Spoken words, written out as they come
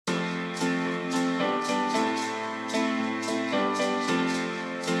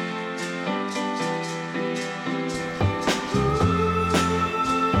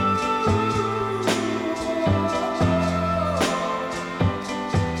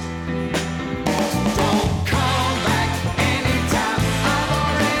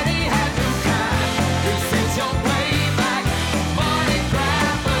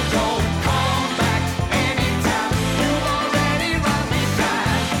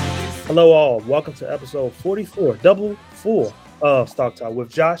Hello, all. Welcome to episode 44, double four of Stock Talk with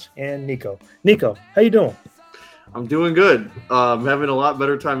Josh and Nico. Nico, how you doing? I'm doing good. I'm having a lot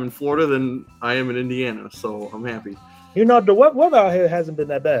better time in Florida than I am in Indiana, so I'm happy. You know, the weather out here hasn't been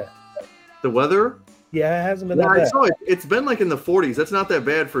that bad. The weather? Yeah, it hasn't been Yeah, that I bad. saw it. It's been like in the 40s. That's not that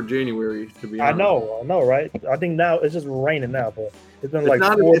bad for January, to be honest. I know, right? I think now it's just raining now, but it's been It's like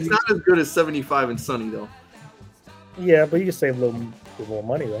not, 40. it's not as good as 75 and sunny, though. Yeah, but you can save a little more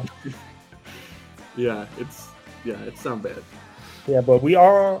money, though. Yeah, it's not bad. Yeah, but we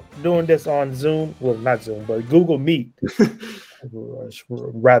are doing this on Zoom. Well, not Zoom, but Google Meet.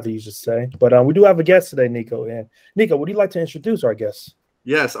 Rather, you should say. But we do have a guest today, Nico. And Nico, would you like to introduce our guest?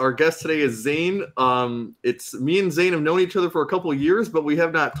 Yes, our guest today is Zane. It's me and Zane have known each other for a couple of years, but we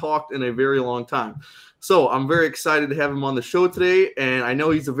have not talked in a very long time. So I'm very excited to have him on the show today, and I know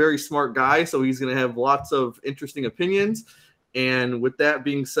he's a very smart guy, so he's going to have lots of interesting opinions. And with that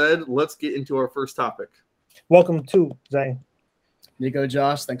being said, let's get into our first topic. Welcome to Zane. Nico,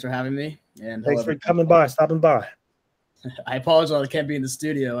 Josh, thanks for having me. And thanks for stopping by. I apologize, I can't be in the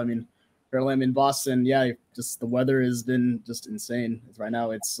studio. I mean, currently I'm in Boston. Yeah, just the weather has been just insane. Right now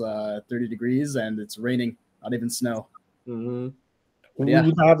it's 30 degrees and it's raining, not even snow. Mm-hmm. We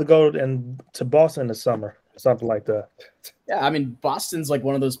don't have to go to Boston this summer, something like that. Yeah, I mean, Boston's like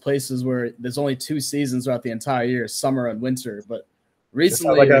one of those places where there's only 2 seasons throughout the entire year, summer and winter. But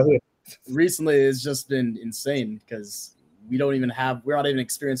recently it's just been insane because we're not even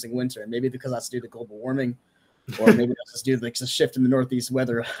experiencing winter. Maybe because that's due to global warming, or maybe that's just due to a shift in the northeast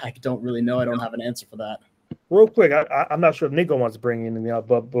weather. I don't really know. I don't have an answer for that. Real quick, I'm not sure if Nico wants to bring anything up,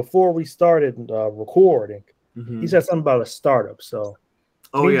 but before we started recording, he said something about a startup. So,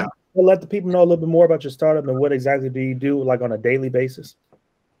 we'll let the people know a little bit more about your startup and what exactly do you do, like on a daily basis.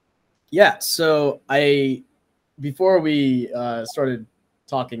 Yeah. So before we started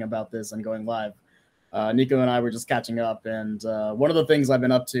talking about this and going live, Nico and I were just catching up, and one of the things I've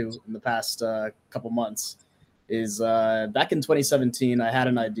been up to in the past couple months is back in 2017, I had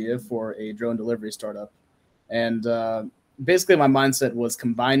an idea for a drone delivery startup. And basically my mindset was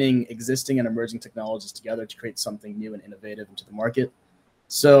combining existing and emerging technologies together to create something new and innovative into the market.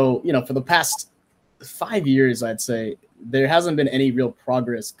 So, for the past 5 years, I'd say there hasn't been any real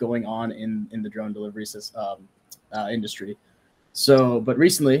progress going on in the drone delivery industry. So, but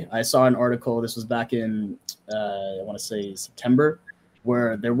recently I saw an article, this was back in, I want to say September,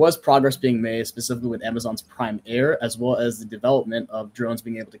 where there was progress being made specifically with Amazon's Prime Air, as well as the development of drones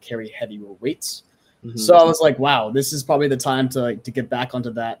being able to carry heavier weights. Mm-hmm. So I was like, wow, this is probably the time to get back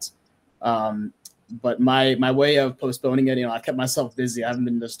onto that. But my way of postponing it, I kept myself busy. I haven't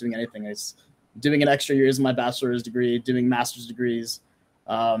been just doing anything. I was doing an extra years of my bachelor's degree, doing master's degrees,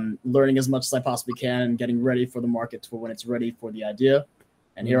 learning as much as I possibly can, and getting ready for the market for when it's ready for the idea.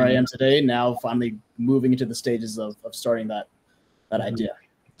 And here I am today, now finally moving into the stages of starting that idea.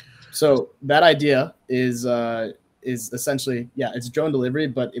 So that idea is essentially, it's drone delivery,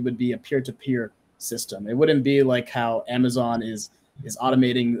 but it would be a peer-to-peer system. It wouldn't be like how Amazon is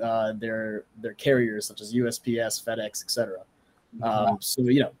automating their carriers such as USPS, FedEx, etc. So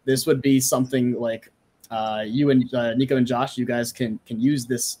this would be something like you and Nico and Josh, you guys can use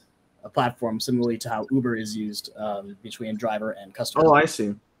this platform similarly to how Uber is used between driver and customer. Oh, I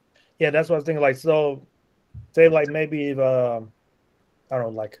see. Yeah, that's what I was thinking. Like, so say like maybe if, I don't know,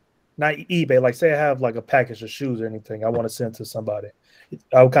 like not eBay, like say I have like a package of shoes or anything I want to send to somebody.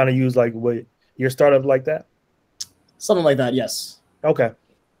 I would kind of use like what your startup like that? Something like that, yes. Okay.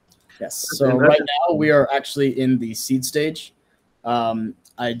 Yes. So right now we are actually in the seed stage.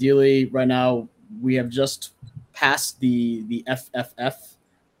 Ideally, right now we have just passed the FFF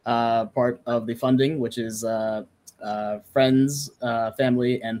part of the funding, which is friends,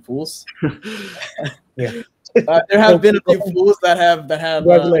 family, and fools. Yeah. There have been a few fools that have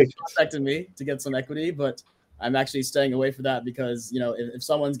contacted me to get some equity, but I'm actually staying away from that because if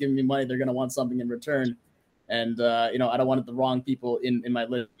someone's giving me money, they're going to want something in return, and I don't want the wrong people in my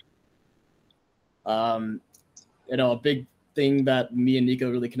list. A big thing that me and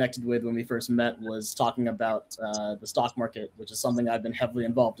Nico really connected with when we first met was talking about the stock market, which is something I've been heavily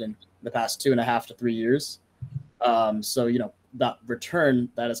involved in the past 2.5 to 3 years. So that return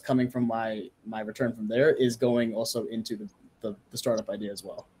that is coming from my return from there is going also into the startup idea as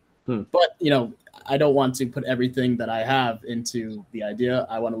well. But I don't want to put everything that I have into the idea.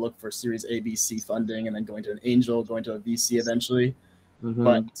 I want to look for Series A, B, C funding, and then going to an angel, going to a VC eventually. Mm-hmm.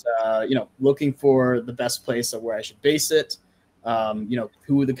 But looking for the best place of where I should base it.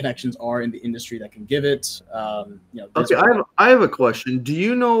 Who the connections are in the industry that can give it. Okay, I have a question. Do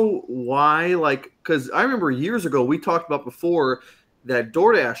you know why? Because I remember years ago we talked about before. that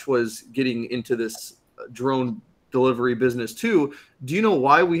DoorDash was getting into this drone delivery business too. Do you know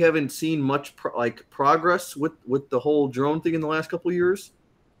why we haven't seen much progress with the whole drone thing in the last couple of years?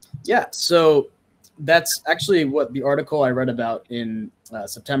 Yeah, so that's actually what the article I read about in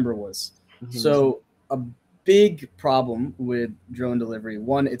September was. Mm-hmm. So a big problem with drone delivery,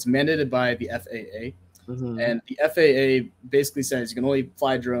 one, it's mandated by the FAA. Mm-hmm. And the FAA basically says you can only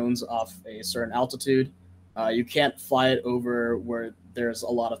fly drones off a certain altitude. You can't fly it over where there's a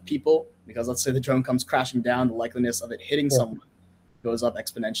lot of people, because let's say the drone comes crashing down, the likeliness of it hitting someone goes up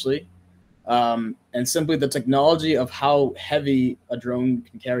exponentially. And simply the technology of how heavy a drone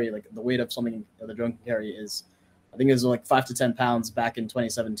can carry, like the weight of something that the drone can carry is, I think it was like 5 to 10 pounds back in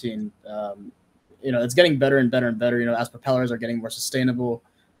 2017. It's getting better and better and better, as propellers are getting more sustainable,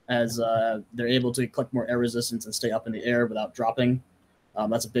 as they're able to collect more air resistance and stay up in the air without dropping.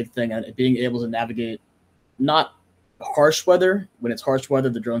 That's a big thing. And being able to navigate not harsh weather. When it's harsh weather,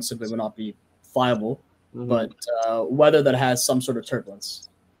 the drone simply will not be flyable, but weather that has some sort of turbulence.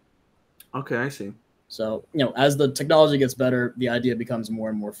 Okay, I see. So, as the technology gets better, the idea becomes more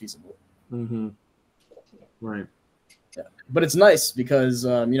and more feasible. Mm-hmm. Right. Yeah. But it's nice because,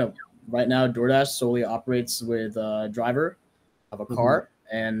 right now DoorDash solely operates with a driver of a car.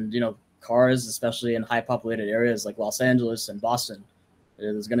 And, cars, especially in high populated areas like Los Angeles and Boston,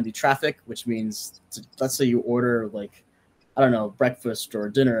 there's going to be traffic, which means, let's say you order breakfast or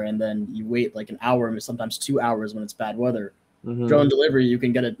dinner, and then you wait like an hour, sometimes 2 hours when it's bad weather. Mm-hmm. Drone delivery, you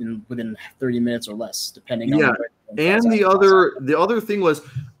can get it within 30 minutes or less, depending on. Yeah, and the other thing was,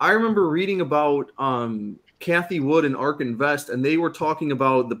 I remember reading about Kathy Wood and Ark Invest, and they were talking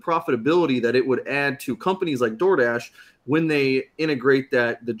about the profitability that it would add to companies like DoorDash when they integrate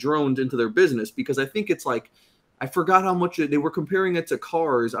the drones into their business, because I think it's like, I forgot how much they were comparing it to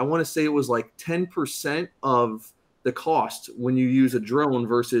cars. I want to say it was like 10% of the cost when you use a drone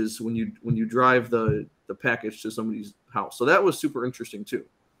versus when you drive the package to somebody's house. So that was super interesting too.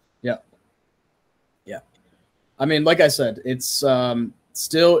 Yeah. Yeah. I mean, like I said, it's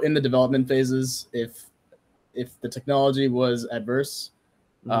still in the development phases. If the technology was adverse,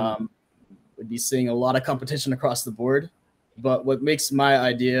 we'd be seeing a lot of competition across the board. But what makes my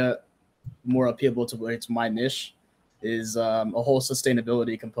idea more appealable to my niche is a whole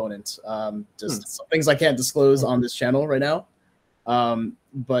sustainability component. Just some things I can't disclose on this channel right now.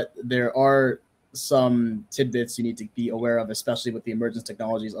 But there are some tidbits you need to be aware of, especially with the emergence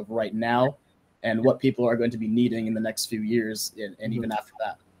technologies of right now and what people are going to be needing in the next few years and even after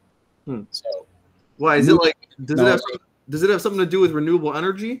that. So why is it like, does it have something to do with renewable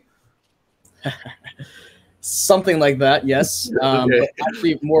energy? Something like that, yes. But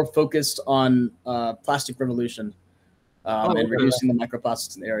actually more focused on plastic revolution and reducing the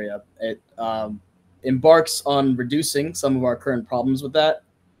microplastics in the area. It embarks on reducing some of our current problems with that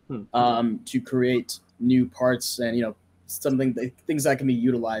to create new parts and things that can be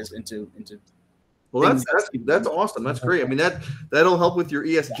utilized into. Well, that's awesome. That's great. I mean, that'll help with your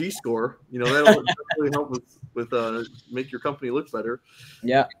ESG score. That'll really help with make your company look better.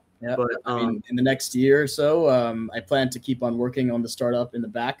 Yeah. Yeah, but I mean, in the next year or so, I plan to keep on working on the startup in the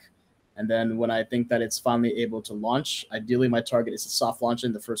back. And then when I think that it's finally able to launch, ideally my target is to soft launch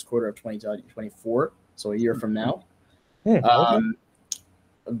in the first quarter of 2024, so a year from now. But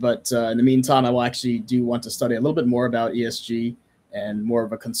in the meantime, I will actually want to study a little bit more about ESG and more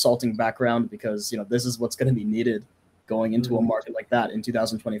of a consulting background, because this is what's going to be needed going into a market like that in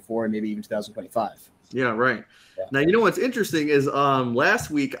 2024 and maybe even 2025. Yeah, right. Yeah. Now, what's interesting is last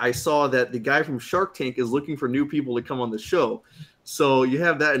week I saw that the guy from Shark Tank is looking for new people to come on the show. So you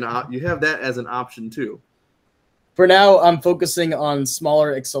have that as an option too. For now, I'm focusing on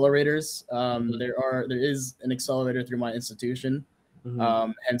smaller accelerators. There is an accelerator through my institution,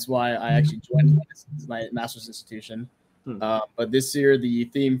 hence why I actually joined my master's institution. But this year, the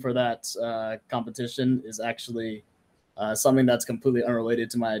theme for that competition is actually something that's completely unrelated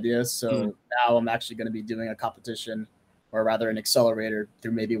to my ideas. So now I'm actually going to be doing a competition, or rather an accelerator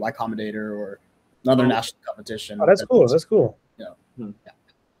through maybe Y Combinator or another national competition. Oh, that's cool. That's cool. Yeah.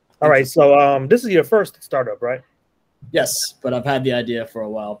 All right. So this is your first startup, right? Yes, but I've had the idea for a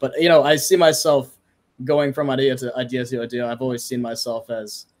while. But, I see myself going from idea to idea. I've always seen myself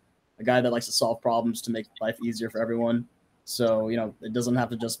as a guy that likes to solve problems to make life easier for everyone. So, it doesn't have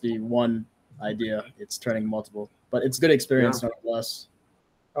to just be one idea. It's turning multiple. But it's good experience, nonetheless.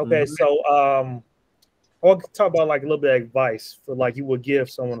 Okay, so I want to talk about like a little bit of advice for like you would give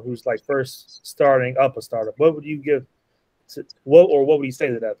someone who's like first starting up a startup. What would you give what would you say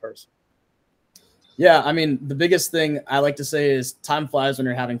to that person? Yeah, I mean, the biggest thing I like to say is time flies when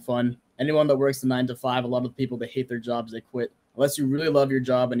you're having fun. Anyone that works the 9 to 5, a lot of people that hate their jobs, they quit unless you really love your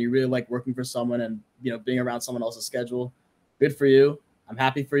job and you really like working for someone and, you know, being around someone else's schedule, good for you. I'm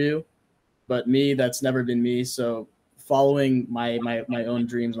happy for you. But me, that's never been me. So following my own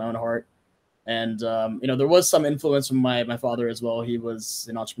dreams, my own heart. And, you know, there was some influence from my father as well. He was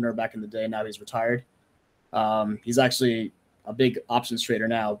an entrepreneur back in the day. Now he's retired. He's actually a big options trader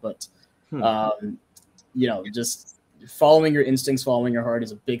now. But, you know, just following your instincts, following your heart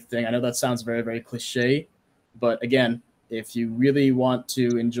is a big thing. I know that sounds very, very cliche. But again, if you really want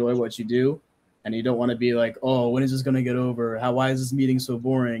to enjoy what you do and you don't want to be like, oh, when is this going to get over? Why is this meeting so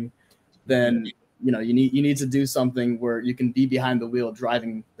boring? Then, you know, you need to do something where you can be behind the wheel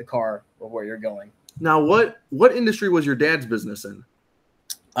driving the car or where you're going. Now, what industry was your dad's business in?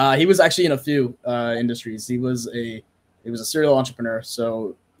 He was actually in a few industries. He was a serial entrepreneur.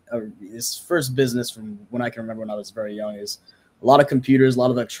 So his first business, from when I can remember when I was very young, is a lot of computers, a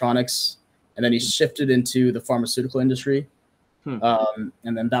lot of electronics. And then he shifted into the pharmaceutical industry. And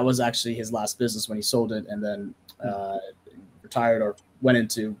then that was actually his last business when he sold it, and then retired or went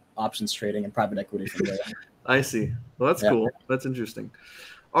into options trading and private equity from there. I see. Well, that's cool. That's interesting.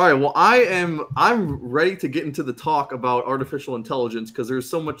 All right. Well, I'm ready to get into the talk about artificial intelligence because there's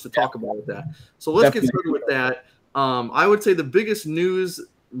so much to talk about with that. So let's get started with that. I would say the biggest news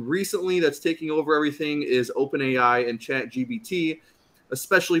recently that's taking over everything is OpenAI and ChatGPT,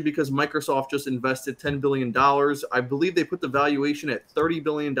 especially because Microsoft just invested $10 billion. I believe they put the valuation at $30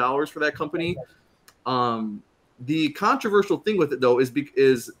 billion for that company. The controversial thing with it, though, is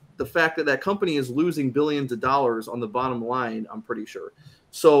the fact that that company is losing billions of dollars on the bottom line, I'm pretty sure.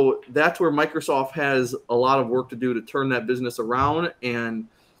 So that's where Microsoft has a lot of work to do to turn that business around and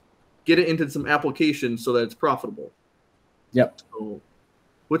get it into some applications so that it's profitable. Yep. So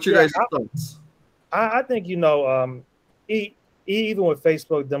what's your guys' thoughts? I think, you know, even with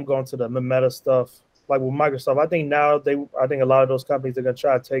Facebook, them going to the Meta stuff, like with Microsoft, I think now I think a lot of those companies are going to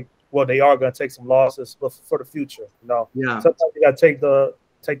try to they are going to take some losses, but for the future, you know. Yeah. Sometimes you got to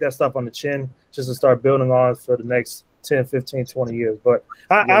take that stuff on the chin just to start building on for the next 10, 15, 20 years. But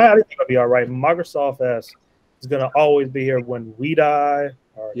I think it'll be all right. Microsoft is going to always be here when we die,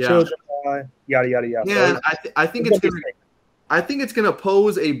 our children die, yada, yada, yada. Yeah, so I think it's going to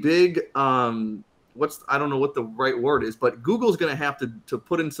pose a big I don't know what the right word is, but Google's going to have to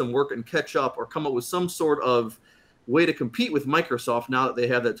put in some work and catch up or come up with some sort of way to compete with Microsoft now that they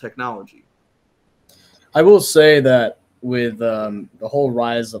have that technology. I will say that with the whole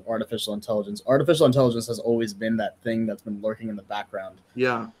rise of artificial intelligence has always been that thing that's been lurking in the background.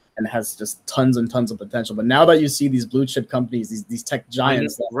 Yeah. And has just tons and tons of potential. But now that you see these blue chip companies, these tech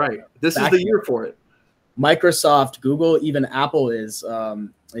giants. Right. This is the year for it. Microsoft, Google, even Apple is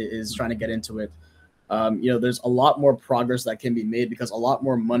trying to get into it. You know, there's a lot more progress that can be made because a lot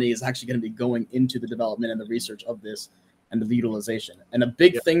more money is actually going to be going into the development and the research of this and the utilization. And a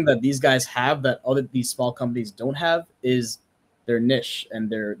big thing that these guys have that these small companies don't have is their niche and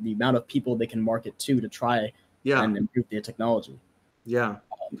the amount of people they can market to try and improve their technology. Yeah.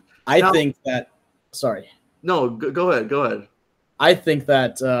 I think that, sorry. No, go ahead. I think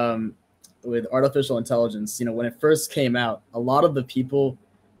that with artificial intelligence, you know, when it first came out, a lot of the people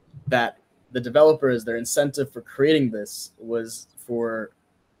that the developers, their incentive for creating this was for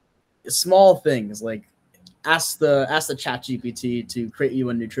small things like ask the ChatGPT to create you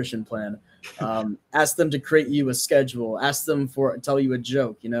a nutrition plan, ask them to create you a schedule, ask them tell you a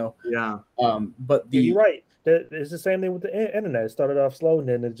joke, you know. Yeah. But you're right. It's the same thing with the internet. It started off slow and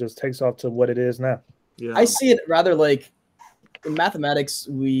then it just takes off to what it is now. Yeah. I see it rather like in mathematics,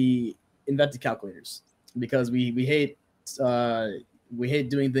 we invented calculators because we hate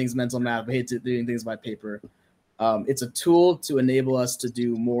doing things mental math. We hate doing things by paper. It's a tool to enable us to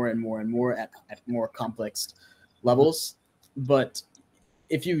do more and more and more at more complex levels. But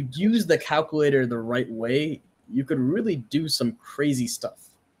if you use the calculator the right way, you could really do some crazy stuff.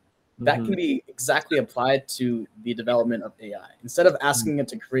 That can be exactly applied to the development of AI. Instead of asking it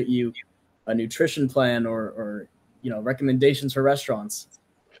to create you a nutrition plan or you know, recommendations for restaurants,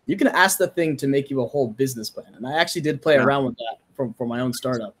 you can ask the thing to make you a whole business plan. And I actually did play around with that for my own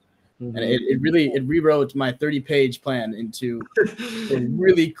startup. And it rewrote my 30-page plan into a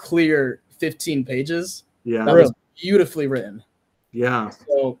really clear 15 pages. Yeah. That was beautifully written. Yeah.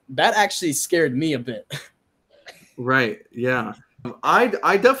 So that actually scared me a bit. Right. Yeah. I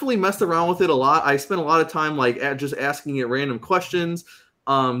definitely messed around with it a lot. I spent a lot of time just asking it random questions.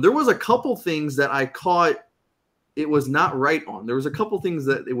 There was a couple things that I caught it was not right on. There was a couple things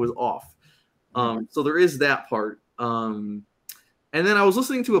that it was off. So there is that part. And then I was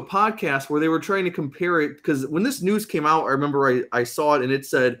listening to a podcast where they were trying to compare it because when this news came out, I remember I saw it and it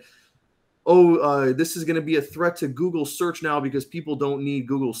said this is going to be a threat to Google search now because people don't need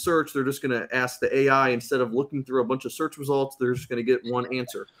Google search. They're just going to ask the AI instead of looking through a bunch of search results. They're just going to get one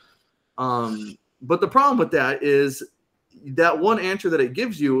answer. But the problem with that is that one answer that it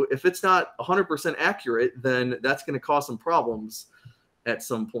gives you, if it's not 100% accurate, then that's going to cause some problems at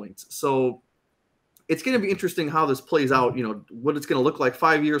some point. So it's going to be interesting how this plays out, what it's going to look like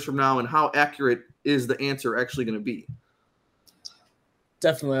 5 years from now and how accurate is the answer actually going to be.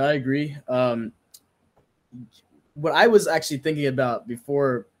 Definitely, I agree. What I was actually thinking about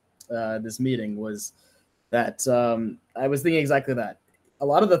before this meeting was that I was thinking exactly that. A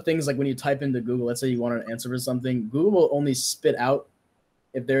lot of the things, like when you type into Google, let's say you want an answer for something, Google will only spit out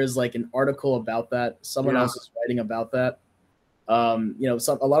if there's like an article about that, someone else is writing about that. A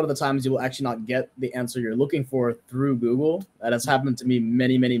lot of the times you will actually not get the answer you're looking for through Google. That has happened to me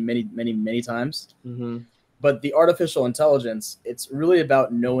many times. Mm-hmm. But the artificial intelligence, it's really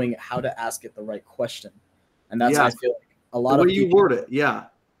about knowing how to ask it the right question. And that's how I feel like a lot of people, you word it. Yeah.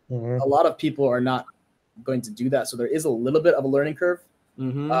 Mm-hmm. A lot of people are not going to do that. So there is a little bit of a learning curve.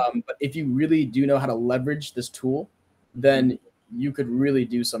 Mm-hmm. But if you really do know how to leverage this tool, then you could really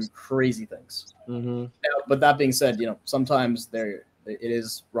do some crazy things. Mm-hmm. Now, but that being said, sometimes it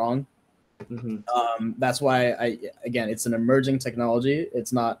is wrong. Mm-hmm. That's why it's an emerging technology.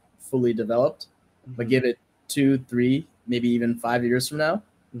 It's not fully developed, but give it 2, 3, maybe even 5 years from now,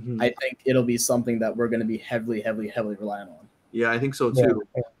 I think it'll be something that we're going to be heavily reliant on. Yeah, I think so too.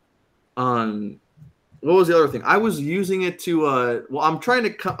 What was the other thing? I was using it to I'm trying to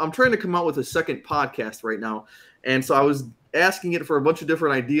come out with a second podcast right now, and so I was asking it for a bunch of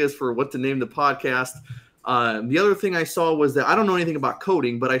different ideas for what to name the podcast. The other thing I saw was that I don't know anything about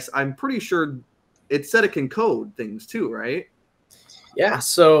coding, but I'm pretty sure it said it can code things too, right? Yeah.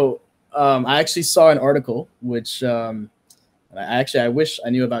 So I actually saw an article which I wish I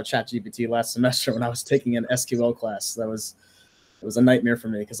knew about ChatGPT last semester when I was taking an SQL class. It was a nightmare for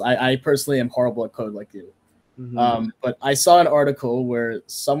me because I personally am horrible at code like you. But I saw an article where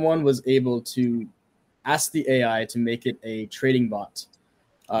someone was able to ask the AI to make it a trading bot.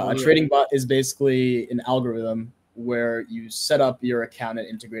 Trading bot is basically an algorithm where you set up your account and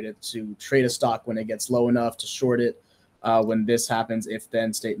integrate it to trade a stock when it gets low enough, to short it when this happens, if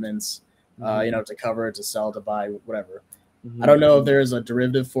then statements, to cover, to sell, to buy, whatever. I don't know if there's a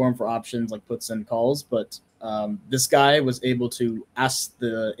derivative form for options like puts and calls, but this guy was able to ask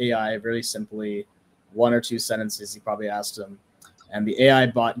the AI very simply 1 or 2 sentences. He probably asked him, and the AI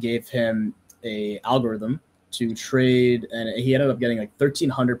bot gave him a algorithm to trade, and he ended up getting like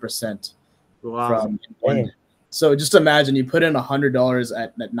 1,300% from one. So just imagine you put in $100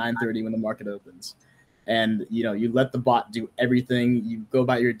 at 9:30 when the market opens, and you let the bot do everything. You go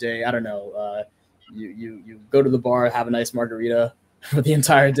about your day. I don't know. You go to the bar, have a nice margarita for the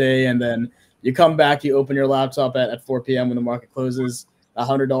entire day, and then you come back, you open your laptop at 4 p.m. when the market closes.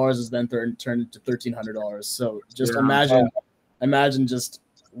 $100 is then turned to $1,300. So just imagine just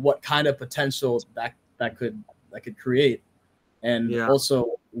what kind of potential that could create, and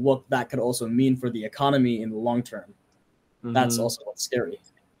also what that could also mean for the economy in the long term. That's also what's scary.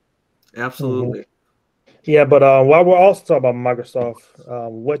 Absolutely. Yeah, but while we're also talking about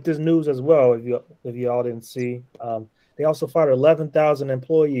Microsoft, what this news as well, if you all didn't see, they also fired 11,000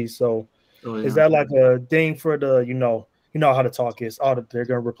 employees. So is that like a thing for the you know how to talk is they're going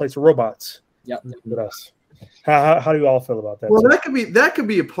to replace the robots? With us. How do you all feel about that? Well, that could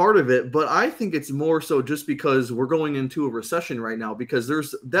be a part of it, but I think it's more so just because we're going into a recession right now, because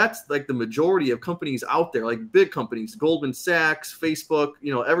that's like the majority of companies out there, like big companies, Goldman Sachs, Facebook,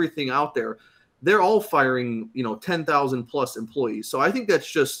 everything out there. They're all firing, 10,000 plus employees. So I think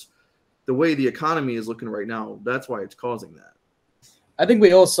that's just the way the economy is looking right now. That's why it's causing that. I think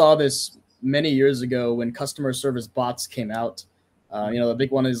we all saw this many years ago when customer service bots came out. The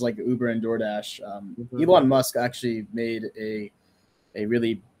big one is like Uber and DoorDash. Elon Musk actually made a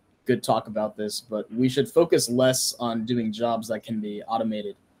really good talk about this, but we should focus less on doing jobs that can be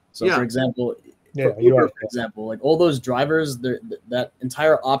automated. So, for example, Uber, for example, like all those drivers, that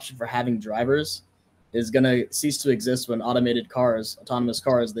entire option for having drivers is going to cease to exist when autonomous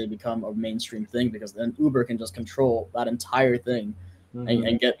cars, they become a mainstream thing, because then Uber can just control that entire thing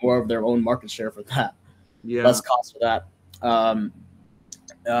and get more of their own market share for that. Less cost for that.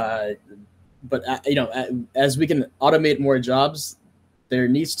 But as we can automate more jobs, there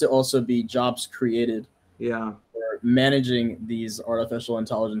needs to also be jobs created for managing these artificial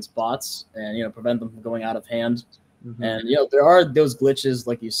intelligence bots and prevent them from going out of hand. And there are those glitches,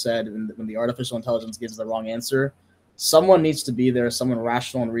 like you said, when the artificial intelligence gives the wrong answer. Someone needs to be there, someone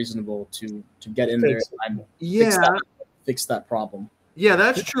rational and reasonable to get in there and fix that problem. Yeah,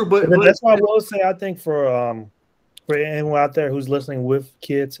 that's true. But that's why I will say, I think for anyone out there who's listening with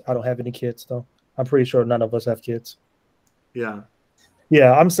kids, I don't have any kids though. I'm pretty sure none of us have kids. Yeah.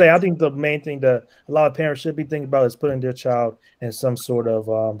 Yeah, I'm saying I think the main thing that a lot of parents should be thinking about is putting their child in some sort of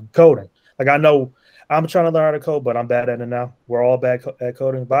coding. Like I know I'm trying to learn how to code, but I'm bad at it now. We're all bad at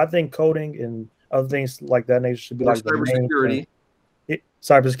coding. But I think coding and other things like that nature should be like cybersecurity.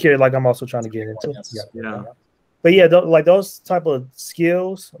 Cybersecurity, like I'm also trying to get into. Yes. Yeah. But yeah, like those type of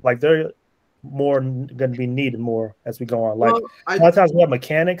skills, like they're more going to be needed more as we go on. Like a lot of times we have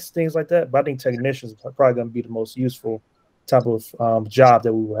mechanics, things like that, but I think technicians are probably going to be the most useful type of job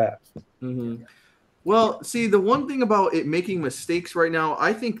that we will have. Mm-hmm. Well, see, the one thing about it making mistakes right now,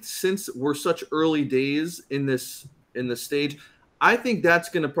 I think since we're such early days in this stage, I think that's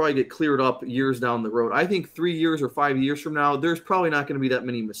going to probably get cleared up years down the road. I think 3 years or 5 years from now, there's probably not going to be that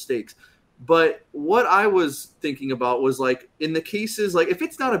many mistakes. But what I was thinking about was like in the cases, like if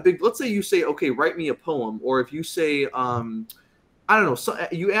it's not a big, let's say you say, okay, write me a poem, or if you say, I don't know, so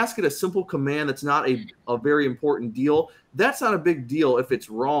you ask it a simple command that's not a very important deal. That's not a big deal if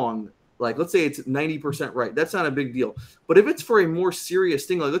it's wrong. Like let's say it's 90% right. That's not a big deal. But if it's for a more serious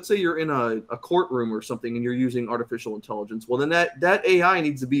thing, like let's say you're in a courtroom or something and you're using artificial intelligence, well then that AI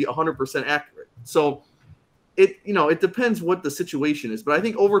needs to be 100% accurate. So it depends what the situation is, but I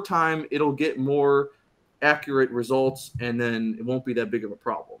think over time it'll get more accurate results and then it won't be that big of a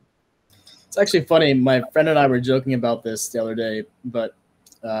problem. It's actually funny. My friend and I were joking about this the other day, but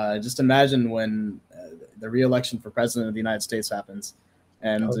just imagine when the re-election for president of the United States happens.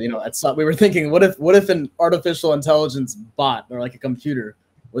 And, we were thinking, what if an artificial intelligence bot or like a computer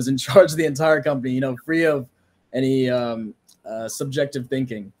was in charge of the entire company, free of any subjective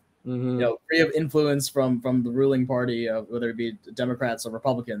thinking, free of influence from the ruling party, whether it be Democrats or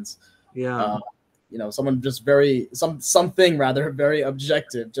Republicans. Yeah. Someone just something very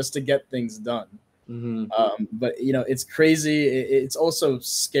objective just to get things done. Mm-hmm. But it's crazy. It's also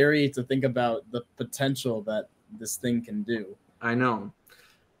scary to think about the potential that this thing can do. I know.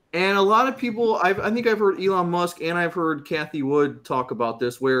 And a lot of people, I think I've heard Elon Musk and I've heard Cathie Wood talk about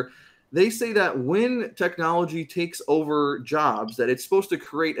this, where they say that when technology takes over jobs, that it's supposed to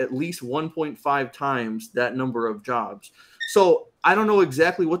create at least 1.5 times that number of jobs. So I don't know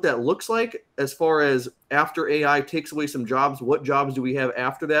exactly what that looks like as far as after AI takes away some jobs, what jobs do we have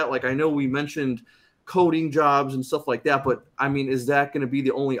after that? Like I know we mentioned coding jobs and stuff like that, but I mean, is that going to be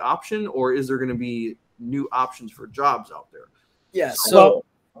the only option or is there going to be new options for jobs out there? Yeah. So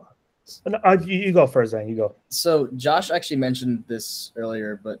you go first, then you go. So Josh actually mentioned this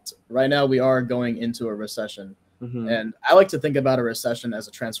earlier, but right now we are going into a recession. Mm-hmm. And I like to think about a recession as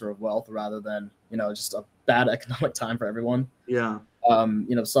a transfer of wealth rather than, just a bad economic time for everyone. Yeah.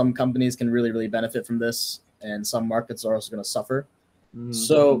 Some companies can really, really benefit from this and some markets are also going to suffer. Mm-hmm.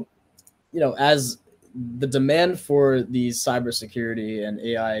 So, as the demand for these cybersecurity and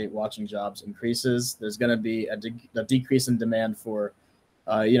AI watching jobs increases, there's going to be a decrease in demand for,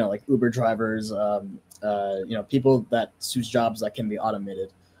 like Uber drivers, people whose jobs that can be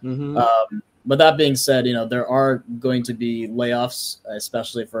automated. Mm-hmm. But that being said, there are going to be layoffs,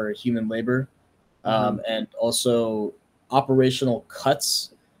 especially for human labor, and also operational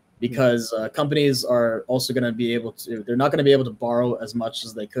cuts because companies are also going to be they're not going to be able to borrow as much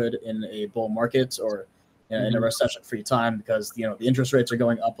as they could in a bull market or in a recession-free time because, the interest rates are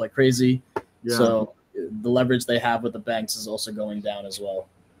going up like crazy. Yeah. So the leverage they have with the banks is also going down as well.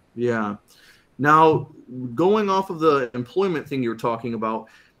 Yeah. Now, going off of the employment thing you're talking about,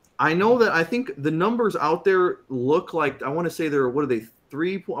 I know that I think the numbers out there look like, I want to say they're, what are they,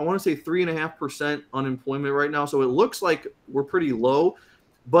 3.5% unemployment right now. So it looks like we're pretty low,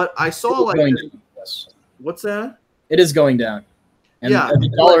 but I saw yes. What's that? It is going down. And the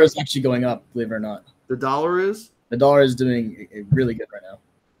dollar is actually going up, believe it or not. The dollar is? The dollar is doing really good right now.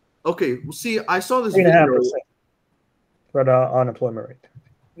 Okay. Well, see, I saw this video. For the unemployment rate.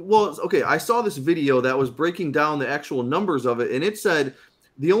 Well, okay. I saw this video that was breaking down the actual numbers of it, and it said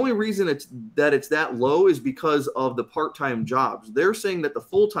the only reason it's that low is because of the part-time jobs. They're saying that the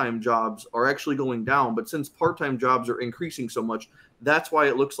full-time jobs are actually going down, but since part-time jobs are increasing so much, that's why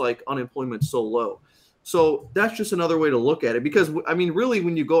it looks like unemployment's so low. So that's just another way to look at it. Because I mean, really,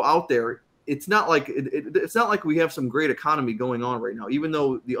 when you go out there, it's not like it's not like we have some great economy going on right now. Even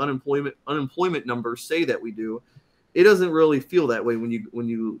though the unemployment numbers say that we do, it doesn't really feel that way when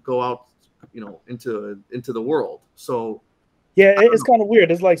you go out, into the world. So. Yeah, it's kind of weird.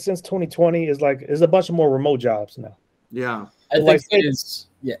 It's like since 2020, it's a bunch of more remote jobs now. Yeah, I think it is.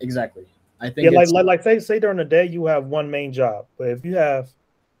 Yeah, exactly. I think. Yeah, like say during the day you have one main job, but if you have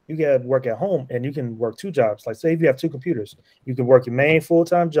you can work at home and you can work 2 jobs. Like say if you have 2 computers, you can work your main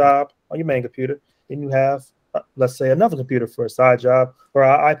full-time job on your main computer, then you have let's say another computer for a side job or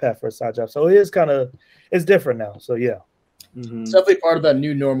an iPad for a side job. So it is it's different now. So yeah, it's definitely part of that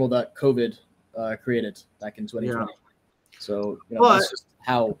new normal that COVID created back in 2020. Yeah. So that's just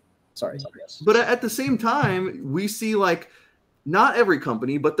how. Sorry. Yes. But at the same time, we see like not every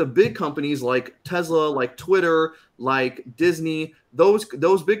company, but the big companies like Tesla, like Twitter, like Disney, those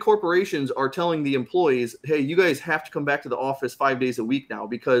big corporations are telling the employees, hey, you guys have to come back to the office 5 days a week now,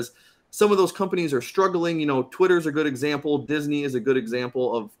 because some of those companies are struggling. Twitter's a good example. Disney is a good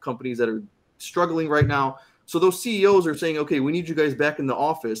example of companies that are struggling right now. So those CEOs are saying, okay, we need you guys back in the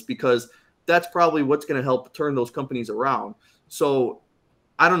office, because that's probably what's going to help turn those companies around. So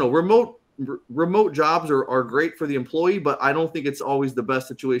I don't know, remote jobs are great for the employee, but I don't think it's always the best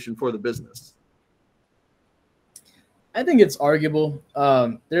situation for the business. I think it's arguable.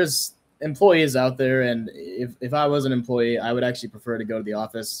 There's employees out there, and if I was an employee, I would actually prefer to go to the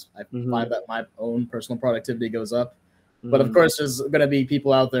office. I find that my own personal productivity goes up. But of course, there's going to be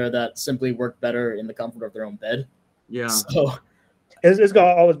people out there that simply work better in the comfort of their own bed. Yeah. So it's going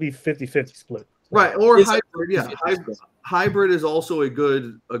to always be 50-50 split. Right. Or hybrid. Yeah. Hybrid is also a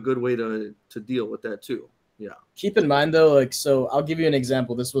good way to deal with that too. Yeah. Keep in mind though, so I'll give you an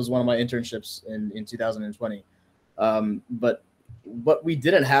example. This was one of my internships in 2020. But what we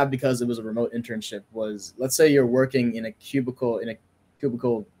didn't have, because it was a remote internship, was, let's say you're working in a cubicle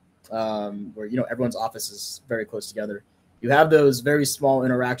where everyone's office is very close together. You have those very small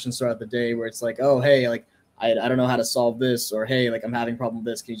interactions throughout the day where it's like, oh, hey, like I don't know how to solve this, or hey, like I'm having a problem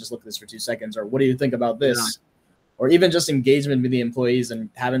with this. Can you just look at this for 2 seconds? Or what do you think about this? Yeah. Or even just engagement with the employees and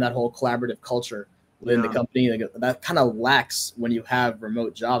having that whole collaborative culture within the company. Like, that kind of lacks when you have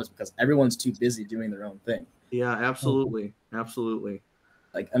remote jobs, because everyone's too busy doing their own thing. Yeah, absolutely. Absolutely.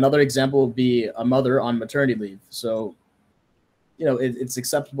 Like another example would be a mother on maternity leave. So, it's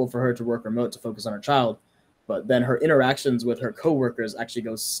acceptable for her to work remote to focus on her child, but then her interactions with her coworkers actually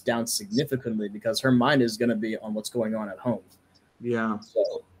goes down significantly because her mind is going to be on what's going on at home. Yeah.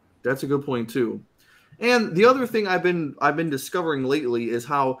 So that's a good point too. And the other thing I've been discovering lately is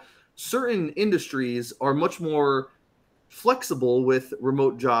how certain industries are much more flexible with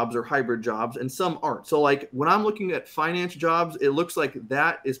remote jobs or hybrid jobs, and some aren't. So like when I'm looking at finance jobs, it looks like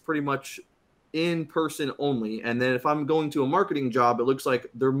that is pretty much in person only. And then if I'm going to a marketing job, it looks like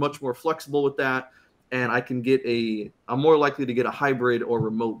they're much more flexible with that, and I'm more likely to get a hybrid or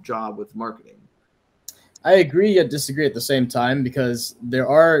remote job with marketing. I agree yet disagree at the same time, because there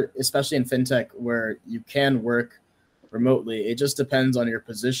are, especially in fintech, where you can work remotely. It just depends on your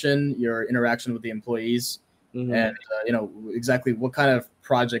position, your interaction with the employees, and exactly what kind of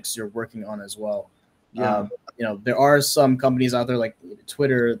projects you're working on as well. Yeah. There are some companies out there like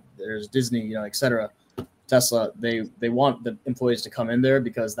Twitter, there's Disney, etc. Tesla. They want the employees to come in there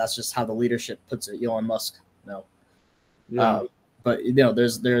because that's just how the leadership puts it. Elon Musk, Yeah. But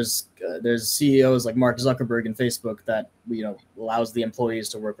there's CEOs like Mark Zuckerberg and Facebook that allows the employees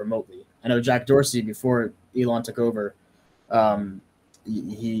to work remotely. I know Jack Dorsey, before Elon took over,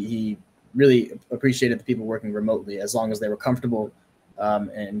 he really appreciated the people working remotely as long as they were comfortable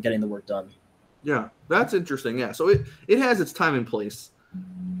and getting the work done. Yeah, that's interesting. Yeah, so it has its time and place.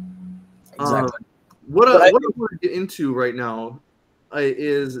 Exactly. What I want to get into right now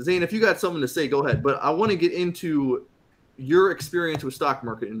is, Zane, if you got something to say, go ahead. But I want to get into your experience with stock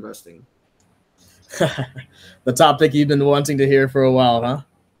market investing. The topic you've been wanting to hear for a while, huh?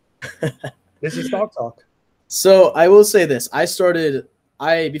 This is Stock Talk. So I will say this.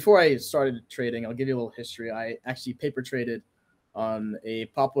 Before I started trading, I'll give you a little history. I actually paper traded on a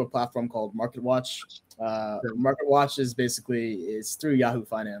popular platform called MarketWatch. MarketWatch is it's through Yahoo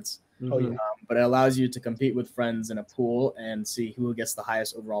Finance. But it allows you to compete with friends in a pool and see who gets the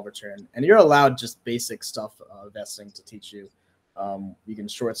highest overall return. And you're allowed just basic stuff investing to teach you. You can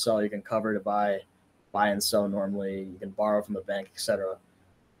short sell, you can cover to buy and sell normally, you can borrow from the bank, etc.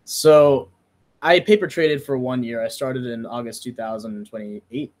 So I paper traded for 1 year. I started in August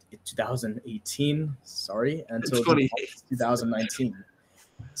 2018, until 2019.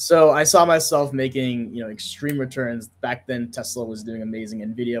 So I saw myself making, extreme returns. Back then, Tesla was doing amazing.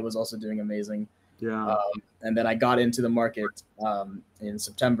 Nvidia was also doing amazing. Yeah. And then I got into the market in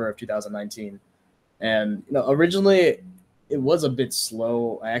September of 2019. And, originally it was a bit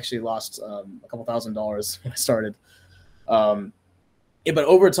slow. I actually lost a couple $1,000s when I started. But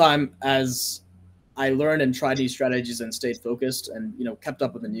over time, as I learned and tried these strategies and stayed focused and, kept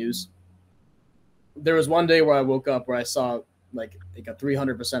up with the news, there was one day where I woke up where I saw like a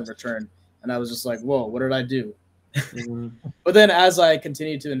 300% return. And I was just like, whoa, what did I do? But then as I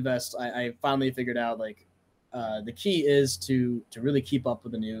continued to invest, I finally figured out like the key is to really keep up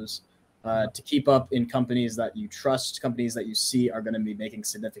with the news, to keep up in companies that you trust, companies that you see are going to be making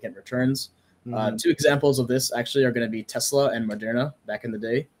significant returns. Two examples of this actually are going to be Tesla and Moderna back in the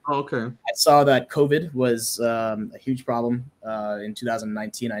day. Oh, okay. I saw that COVID was a huge problem in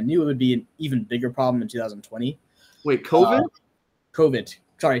 2019. I knew it would be an even bigger problem in 2020. Wait, COVID? COVID.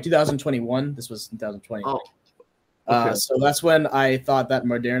 Sorry, 2021. This was 2020. Oh, okay. So that's when I thought that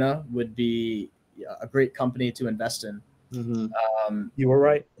Moderna would be a great company to invest in. You were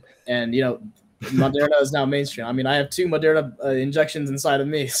right. And, you know, Moderna is now mainstream. I mean, I have 2 Moderna injections inside of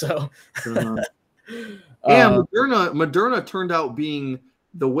me. So, and Moderna turned out being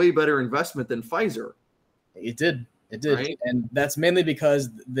the way better investment than Pfizer. It did. Right? And that's mainly because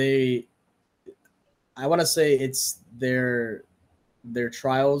I want to say it's their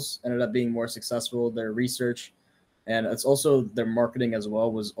trials ended up being more successful. Their research, and it's also their marketing as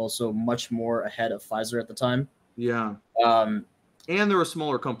well was also much more ahead of Pfizer at the time. Yeah. And they're a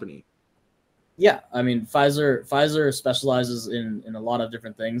smaller company. Yeah, I mean Pfizer specializes in a lot of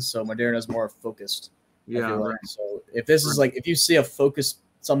different things, so Moderna is more focused. Yeah. Right. So if this is like if you see a focus,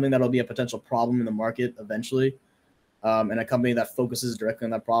 something that'll be a potential problem in the market eventually, and a company that focuses directly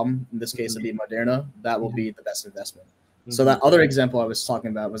on that problem, in this case it'd be Moderna, that will be the best investment. So that other example I was talking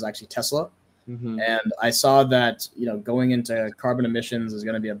about was actually Tesla, and I saw that going into carbon emissions is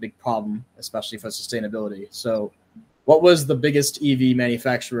going to be a big problem, especially for sustainability. So what was the biggest EV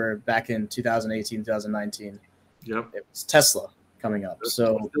manufacturer back in 2018, 2019? Yep. It was Tesla coming up.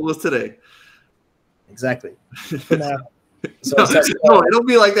 So it was today. Exactly. So no, it'll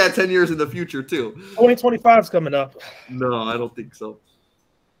be like that 10 years in the future too. 2025 is coming up. No, I don't think so.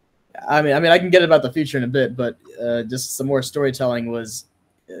 I mean, I can get about the future in a bit, but just some more storytelling was,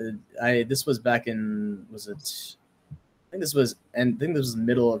 this was back in, I think this was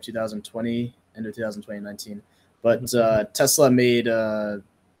middle of 2020, end of 2019. But Tesla made a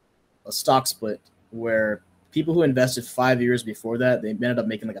stock split where people who invested 5 years before that, they ended up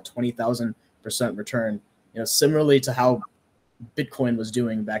making like a 20,000% return. Similarly to how Bitcoin was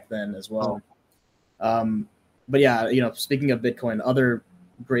doing back then as well. But yeah, speaking of Bitcoin, other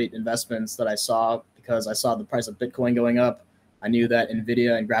great investments that I saw, because I saw the price of Bitcoin going up, I knew that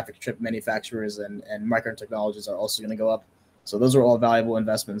NVIDIA and graphic chip manufacturers and Micron Technologies are also going to go up. So those are all valuable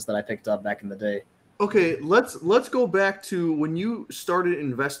investments that I picked up back in the day. Okay, let's go back to when you started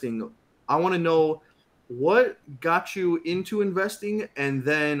investing. I want to know what got you into investing, and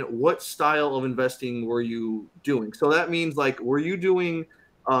then what style of investing were you doing? So that means, like, were you doing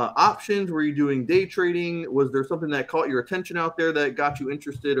options? Were you doing day trading? Was there something that caught your attention out there that got you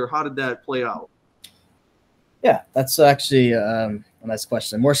interested, or how did that play out? Yeah, that's actually a nice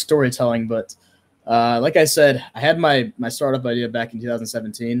question. More storytelling, but like I said, I had my startup idea back in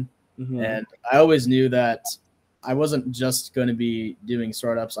 2017. And I always knew that I wasn't just going to be doing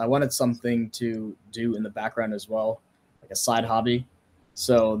startups. I wanted something to do in the background as well, like a side hobby.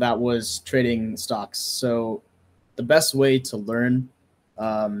 So that was trading stocks. So the best way to learn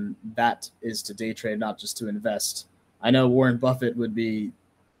that is to day trade, not just to invest. I know Warren Buffett would be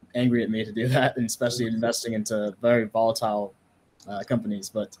angry at me to do that, and especially investing into very volatile companies.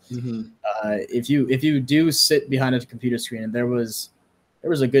 But if you do sit behind a computer screen, and there was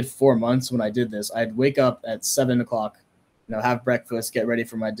a good 4 months when I did this. I'd wake up at 7 o'clock, have breakfast, get ready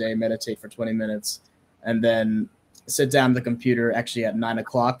for my day, meditate for 20 minutes, and then sit down at the computer actually at 9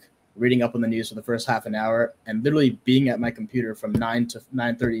 o'clock, reading up on the news for the first half an hour, and literally being at my computer from 9 to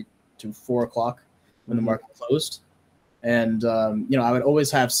 9:30 to 4 o'clock when the market closed. And, I would always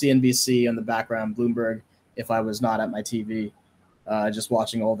have CNBC on the background, Bloomberg, if I was not at my TV, just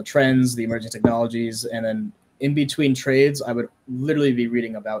watching all the trends, the emerging technologies, and then in between trades, I would literally be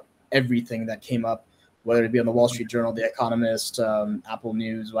reading about everything that came up, whether it be on the Wall Street Journal, The Economist, Apple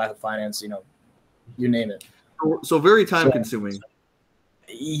News, Yahoo Finance, you name it. So very time consuming.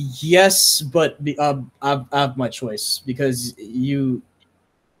 Yes, but I have my choice, because it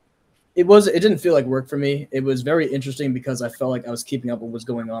didn't feel like work for me. It was very interesting because I felt like I was keeping up with what was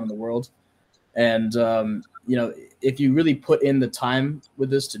going on in the world. And, if you really put in the time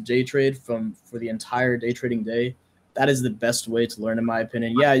with this to day trade for the entire day trading day, that is the best way to learn, in my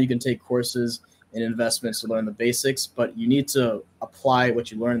opinion. Yeah, you can take courses in investments to learn the basics, but you need to apply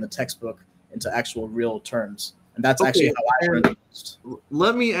what you learn in the textbook into actual real terms. And that's actually how I learned the most.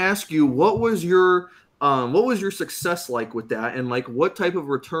 Let me ask you, what was your success like with that? And like, what type of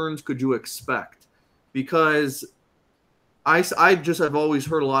returns could you expect? Because I just have always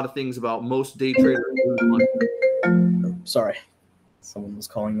heard a lot of things about most day traders lose money. Sorry, someone was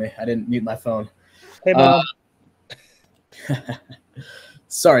calling me. I didn't mute my phone. Hey, Mom.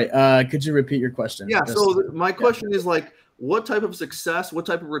 Sorry, could you repeat your question? Yeah, so my question is like, what type of success, what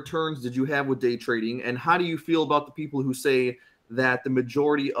type of returns did you have with day trading, and how do you feel about the people who say that the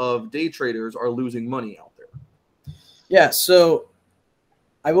majority of day traders are losing money out there? Yeah, so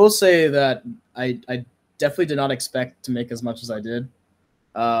I will say that I definitely did not expect to make as much as I did.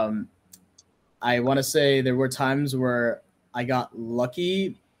 I want to say there were times where I got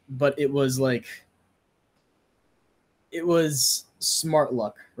lucky, but it was smart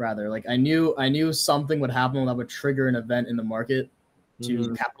luck rather. Like I knew something would happen that would trigger an event in the market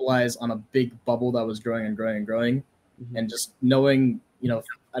to capitalize on a big bubble that was growing and growing and growing. And just knowing,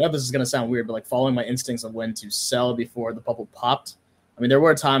 I know this is going to sound weird, but like following my instincts of when to sell before the bubble popped. I mean, there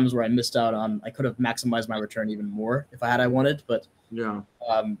were times where I missed out on, I could have maximized my return even more if I wanted, but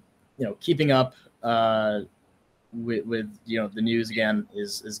keeping up with the news again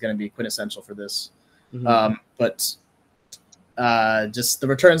is going to be quintessential for this. But just the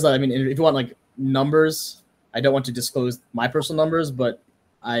returns that, I mean, if you want like numbers, I don't want to disclose my personal numbers, but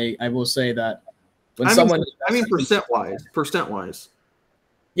I will say that when percent wise.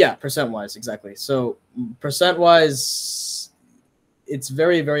 Yeah, percent wise, exactly. So percent wise, it's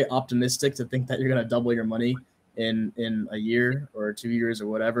very, very optimistic to think that you're going to double your money in a year or 2 years or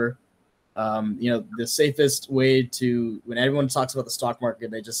whatever. The safest way to, when everyone talks about the stock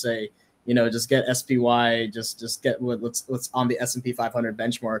market, they just say, just get SPY, just get what's on the S&P 500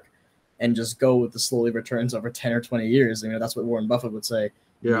 benchmark, and just go with the slowly returns over 10 or 20 years. That's what Warren Buffett would say.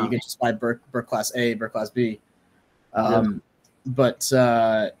 You can just buy Burke Class A, Burke Class B. But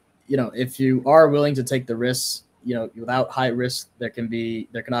if you are willing to take the risks, without high risk, there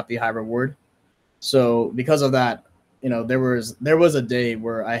cannot be high reward. So because of that, there was a day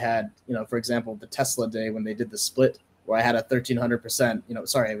where I had, for example, the Tesla day when they did the split, where I had a 1,300%, it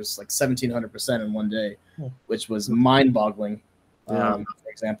was like 1,700% in one day, which was mind boggling. For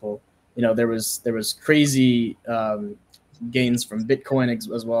example, there was crazy gains from Bitcoin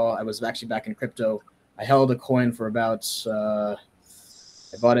as well. I was actually back in crypto. I held a coin for about, I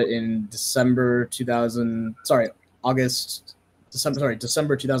bought it in December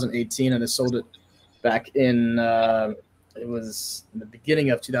 2018, and I sold it back in, it was in the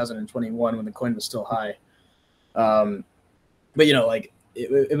beginning of 2021 when the coin was still high. But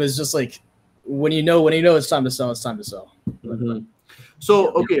it was just like, when you know it's time to sell, it's time to sell.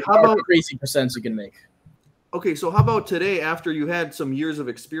 So, okay, how about crazy percents you can make? Okay, so how about today, after you had some years of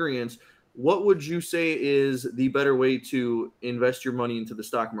experience, what would you say is the better way to invest your money into the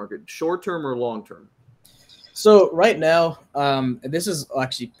stock market, short term or long term? So right now, this is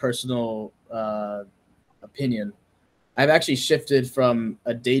actually personal opinion. I've actually shifted from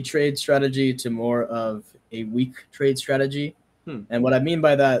a day trade strategy to more of a week trade strategy. And what I mean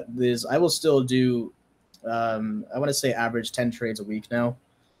by that is I will still do, I want to say average 10 trades a week now.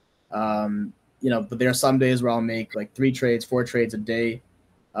 But there are some days where I'll make like 3 trades, 4 trades a day.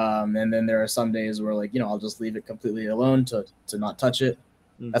 And then there are some days where I'll just leave it completely alone to not touch it.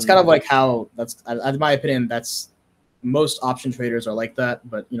 That's kind of like how in my opinion, that's most option traders are like that.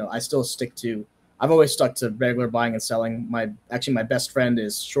 But, I still I've always stuck to regular buying and selling. My best friend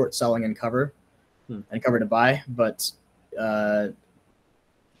is short selling and cover and cover to buy. But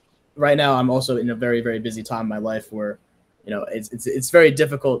right now I'm also in a very, very busy time in my life where, it's very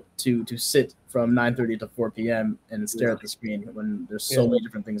difficult to sit from 9:30 to 4 p.m. and stare at the screen when there's so many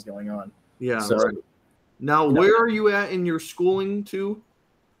different things going on. Yeah. So, right. Now, where are you at in your schooling too?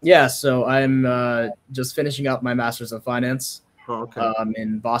 Yeah, so I'm just finishing up my Master's of Finance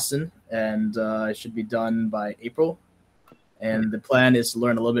in Boston, and I should be done by April. And the plan is to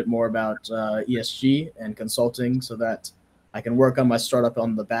learn a little bit more about ESG and consulting so that I can work on my startup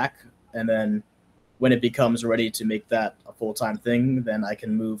on the back, and then when it becomes ready to make that a full-time thing, then I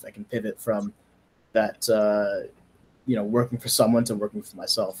can pivot from that, working for someone to working for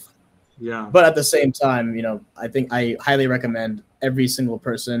myself. Yeah. But at the same time, I think I highly recommend every single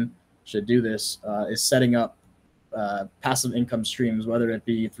person should do this, is setting up passive income streams, whether it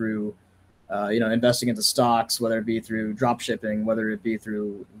be through, investing into stocks, whether it be through drop shipping, whether it be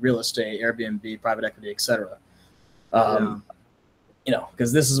through real estate, Airbnb, private equity, etc.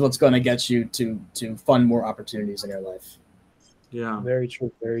 Because this is what's going to get you to fund more opportunities in your life. Yeah, very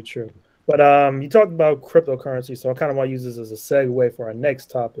true, very true. But you talked about cryptocurrency, so I kind of want to use this as a segue for our next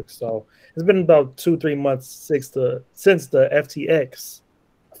topic. So it's been about 2-3 months since the FTX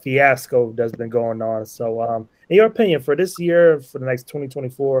fiasco that's been going on. So in your opinion, for this year, for the next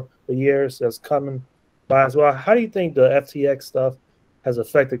 2024, the years that's coming by as well, how do you think the FTX stuff has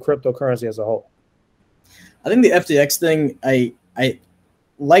affected cryptocurrency as a whole? I think the FTX thing, I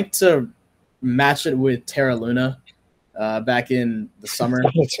like to match it with Terra Luna. back in the summer.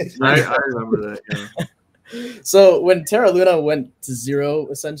 I remember that. Yeah. So when Terra Luna went to zero,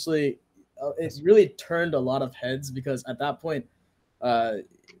 essentially, it really turned a lot of heads because at that point, the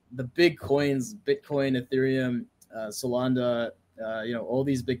big coins, Bitcoin, Ethereum, Solana, all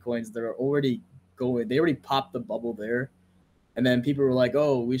these big coins that are already going, they already popped the bubble there. And then people were like,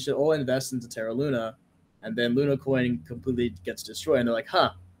 oh, we should all invest into Terra Luna. And then Luna Coin completely gets destroyed. And they're like,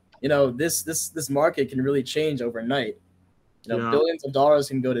 this market can really change overnight. Billions of dollars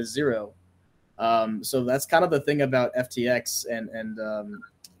can go to zero. So that's kind of the thing about FTX and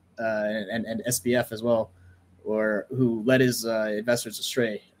SBF as well, or who led his investors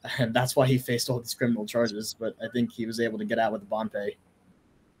astray. And that's why he faced all these criminal charges. But I think he was able to get out with the bond pay.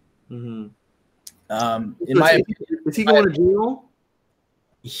 Mm-hmm. In my opinion, is he going to jail?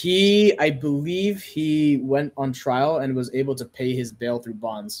 I believe he went on trial and was able to pay his bail through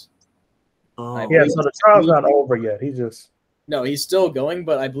bonds. Oh. Yeah, so the trial's not over yet. No, he's still going,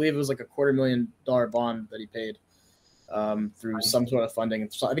 but I believe it was like a $250,000 bond that he paid through some sort of funding.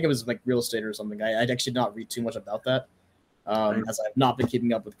 So I think it was like real estate or something. I'd actually not read too much about that, as I've not been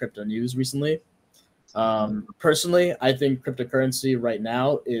keeping up with crypto news recently. Personally, I think cryptocurrency right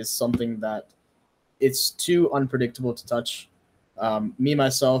now is something that it's too unpredictable to touch. Me,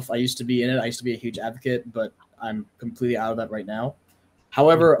 myself, I used to be in it. I used to be a huge advocate, but I'm completely out of that right now.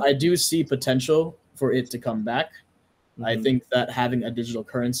 However, I do see potential for it to come back. Mm-hmm. I think that having a digital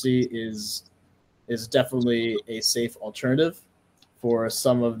currency is definitely a safe alternative for it's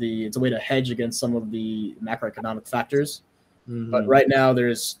a way to hedge against some of the macroeconomic factors. Mm-hmm. But right now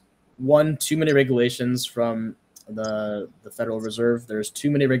there's too many regulations from the Federal Reserve. There's too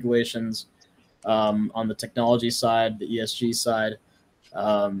many regulations on the technology side, the ESG side,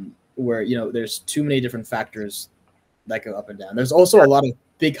 where there's too many different factors that go up and down. There's also a lot of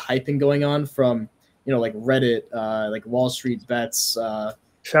big hyping going on from like Reddit, like Wall Street Bets.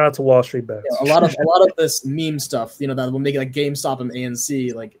 Shout out to Wall Street Bets. A lot of this meme stuff, that will make like GameStop and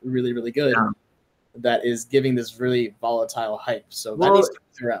ANC like really, really good. Yeah. That is giving this really volatile hype. So that needs to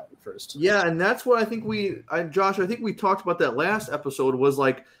figure out first. Yeah, and that's what I think Josh, I think we talked about that last episode was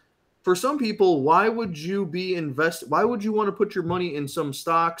like, for some people, why would you want to put your money in some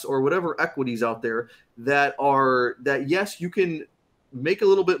stocks or whatever equities out there that yes, you can make a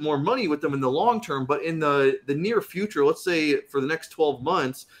little bit more money with them in the long term, but in the near future, let's say for the next 12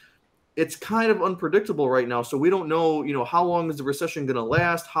 months, it's kind of unpredictable right now. So we don't know, how long is the recession going to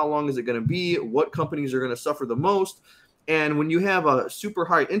last? How long is it going to be? What companies are going to suffer the most? And when you have a super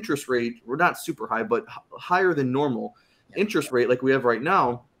high interest rate, or not super high, but higher than normal interest rate like we have right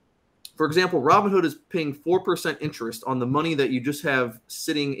now, for example, Robinhood is paying 4% interest on the money that you just have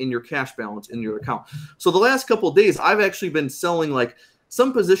sitting in your cash balance in your account. So the last couple of days, I've actually been selling like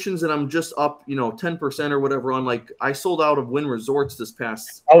some positions that I'm just up, 10% or whatever on. Like I sold out of Wynn Resorts this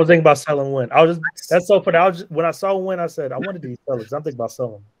past. I was thinking about selling Wynn. That's so funny. When I saw Wynn, I said I wanted to sell it. I'm thinking about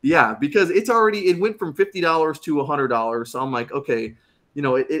selling. Yeah, because it went from $50 to $100. So I'm like, okay,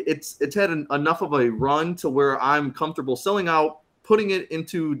 it's had enough of a run to where I'm comfortable selling out, putting it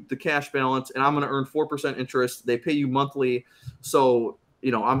into the cash balance, and I'm going to earn 4% interest. They pay you monthly. So,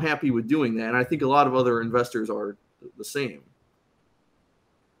 I'm happy with doing that. And I think a lot of other investors are the same.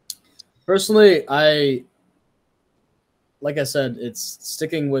 Personally, like I said, it's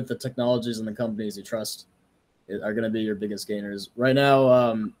sticking with the technologies and the companies you trust are going to be your biggest gainers. Right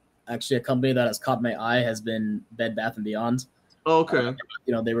now, actually a company that has caught my eye has been Bed Bath & Beyond. Oh, okay.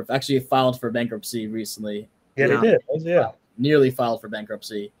 They were actually filed for bankruptcy recently. Yeah, they did. Yeah. Nearly filed for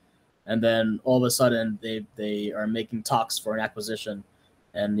bankruptcy, and then all of a sudden they are making talks for an acquisition,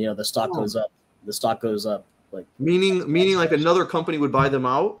 and the stock goes up. The stock goes up like meaning like another company would buy them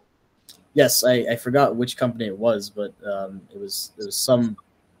out. Yes, I forgot which company it was, but it was some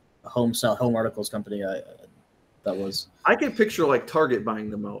home articles company. That was. I can picture like Target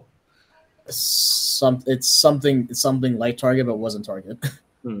buying them out. It's something like Target, but wasn't Target.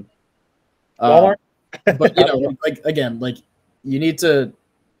 Walmart. But you need to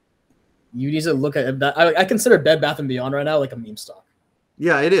look at that. I consider Bed Bath & Beyond right now like a meme stock.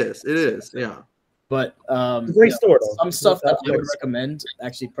 Yeah, it is. It is. Yeah. But great store, though. Some stuff that I would recommend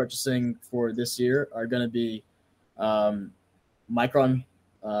actually purchasing for this year are going to be Micron.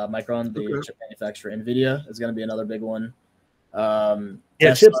 Micron, the chip manufacturer. NVIDIA is going to be another big one.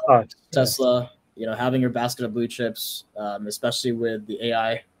 Tesla. Having your basket of blue chips, especially with the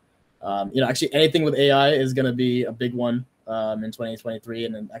AI. Actually anything with AI is going to be a big one in 2023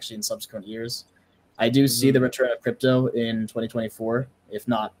 and then actually in subsequent years. I do see the return of crypto in 2024, if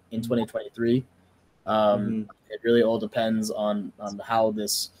not in 2023. It really all depends on how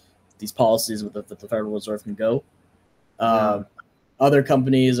these policies with the Federal Reserve can go. Other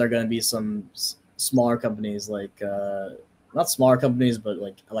companies are going to be some smaller companies, like not smaller companies, but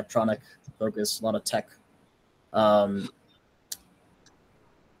like electronic focused, a lot of tech.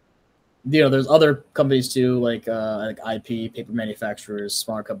 There's other companies too, like IP, paper manufacturers,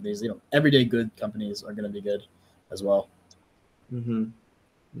 smaller companies. Everyday good companies are going to be good as well. Mm-hmm.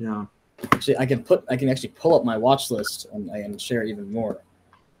 Yeah. Actually, I can actually pull up my watch list and I can share even more.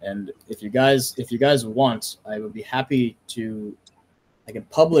 And if you guys want, I would be happy to. I can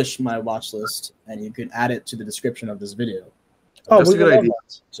publish my watch list, and you can add it to the description of this video. Oh, we would love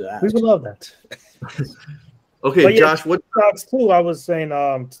that. We would love that. Okay, yeah, Josh, what stocks too? I was saying,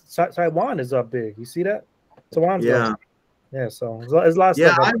 Taiwan is up big. You see that? Taiwan's up. Yeah. So it's a lot of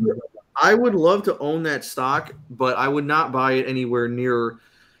stuff. I would love to own that stock, but I would not buy it anywhere near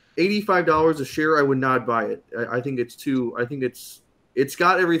 $85 a share. I would not buy it. I think it's too. I think it's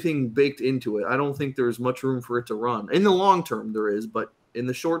got everything baked into it. I don't think there's much room for it to run. In the long term, there is, but in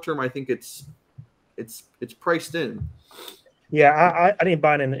the short term, I think it's priced in. Yeah, I didn't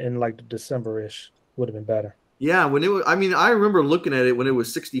buy it in like December-ish. Would have been better. Yeah, when it was, I mean, I remember looking at it when it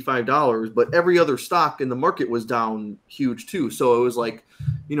was $65, but every other stock in the market was down huge too. So it was like,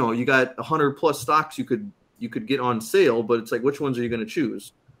 you got 100 plus stocks you could get on sale, but it's like, which ones are you going to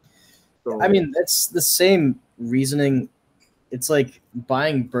choose? So, I mean, that's the same reasoning. It's like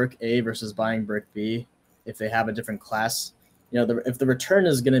buying Brick A versus buying Brick B if they have a different class. If the return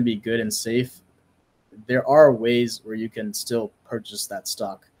is going to be good and safe, there are ways where you can still purchase that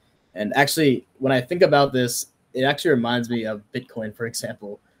stock. And actually, when I think about this, it actually reminds me of Bitcoin, for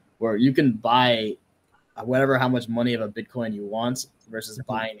example, where you can buy how much money of a Bitcoin you want versus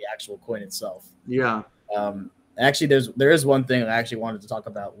buying the actual coin itself. Yeah. Actually, there is one thing I actually wanted to talk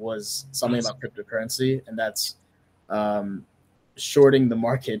about was something about cryptocurrency, and that's shorting the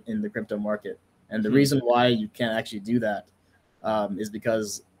market in the crypto market. And the reason why you can't actually do that is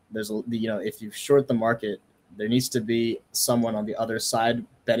because if you short the market, there needs to be someone on the other side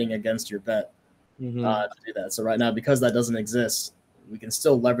betting against your bet to do that. So right now, because that doesn't exist, we can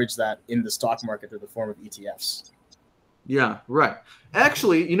still leverage that in the stock market through the form of ETFs. Yeah, right.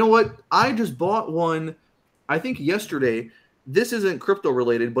 Actually, you know what? I just bought one, I think yesterday. This isn't crypto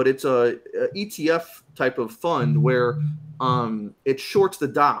related, but it's a ETF type of fund where it shorts the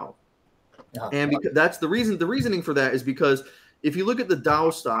Dow. And because that's the reason. The reasoning for that is because if you look at the Dow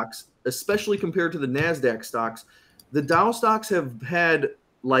stocks, especially compared to the NASDAQ stocks, the Dow stocks have had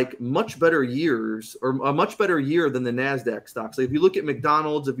like much better years or a much better year than the NASDAQ stocks. So if you look at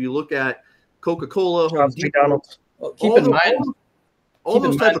McDonald's, if you look at Coca-Cola, Home Depot, McDonald's. Well, keep in mind all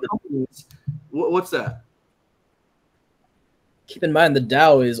those types of companies. What's that? Keep in mind the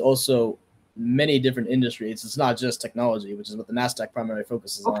Dow is also many different industries. It's not just technology, which is what the NASDAQ primarily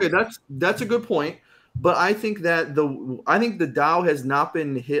focuses on. Okay, that's a good point. But I think that the Dow has not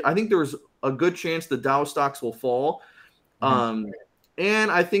been hit. I think there's a good chance the Dow stocks will fall.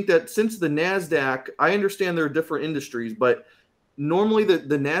 And I think that since the NASDAQ, I understand there are different industries, but normally the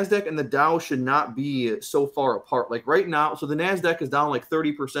NASDAQ and the Dow should not be so far apart. Like right now, so the NASDAQ is down like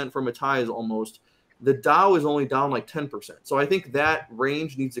 30% from its highs almost. The Dow is only down like 10%. So I think that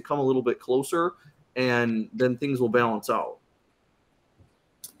range needs to come a little bit closer, and then things will balance out.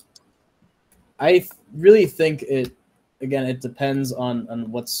 I really think it depends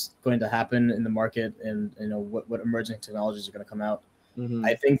on what's going to happen in the market and what emerging technologies are going to come out.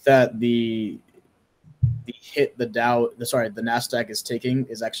 I think that the hit the NASDAQ is taking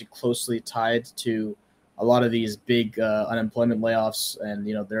is actually closely tied to a lot of these big unemployment layoffs and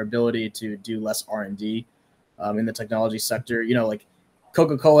their ability to do less R&D in the technology sector. Like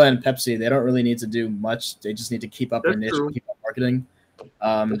Coca-Cola and Pepsi, they don't really need to do much. They just need to keep up their niche, keep up marketing.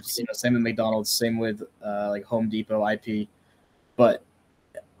 Same with McDonald's, same with like Home Depot, IP. But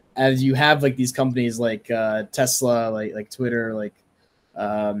as you have like these companies like Tesla, like Twitter, like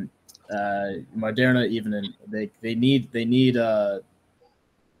Moderna, even, and they need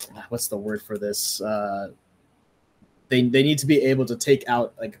what's the word for this? They need to be able to take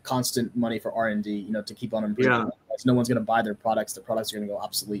out like constant money for R&D, to keep on improving. Yeah. No one's going to buy their products. The products are going to go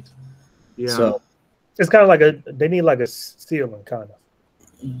obsolete. Yeah. So it's kind of like they need like a ceiling, kind of.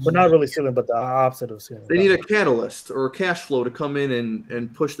 But not really ceiling, but the opposite of ceiling. They need a catalyst or a cash flow to come in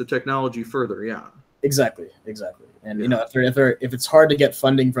and push the technology further. Yeah. Exactly. And if it's hard to get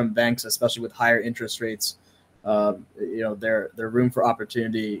funding from banks, especially with higher interest rates, their room for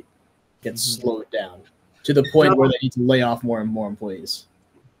opportunity gets slowed down to the point where they need to lay off more and more employees.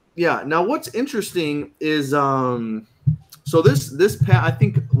 Yeah. Now, what's interesting is so this I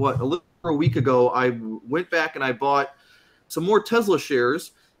think a little over a week ago, I went back and I bought some more Tesla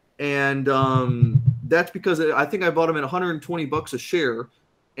shares, and that's because I think I bought them at $120 a share,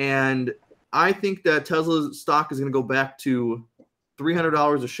 and I think that Tesla's stock is going to go back to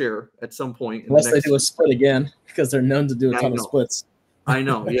 $300 a share at some point. Unless they do a split again, because they're known to do a ton of splits. I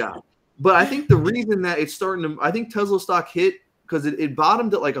know, yeah. But I think the reason that it's starting to, I think Tesla stock hit because it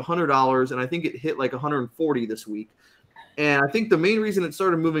bottomed at like $100, and I think it hit like $140 this week. And I think the main reason it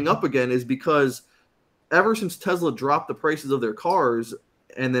started moving up again is because ever since Tesla dropped the prices of their cars,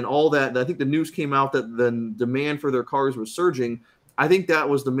 and then all that, I think the news came out that the demand for their cars was surging. I think that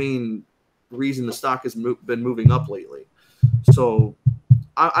was the main reason the stock has been moving up lately. So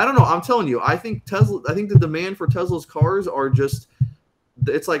I don't know. I'm telling you, I think the demand for Tesla's cars are just,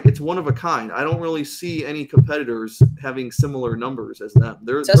 it's like it's one of a kind. I don't really see any competitors having similar numbers as them.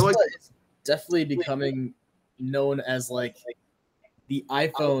 Tesla like, is definitely becoming known as like the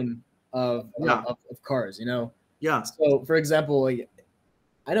iPhone of cars, you know? Yeah. So for example, like,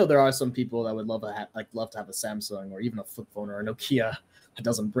 I know there are some people that would love to have a Samsung or even a flip phone or a Nokia that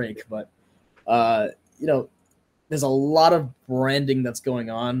doesn't break, but you know, there's a lot of branding that's going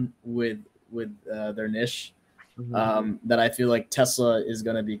on with their niche that I feel like Tesla is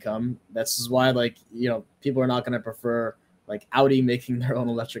going to become. That's why, like, you know, people are not going to prefer like Audi making their own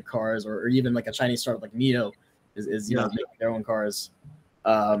electric cars, or even like a Chinese startup like NIO is making their own cars.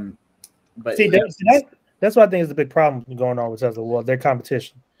 But see, that's what I think is the big problem going on with Tesla. Well, their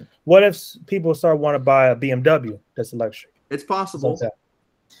competition. What if people start want to buy a BMW that's electric? It's possible.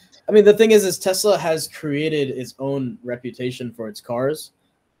 I mean, the thing is Tesla has created its own reputation for its cars,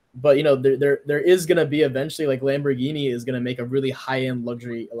 but you know, there is going to be eventually, like, Lamborghini is going to make a really high-end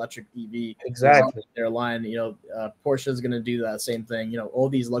luxury electric EV. Exactly. Their line, you know, Porsche is going to do that same thing. You know, all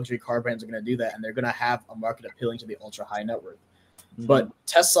these luxury car brands are going to do that, and they're going to have a market appealing to the ultra high net worth. But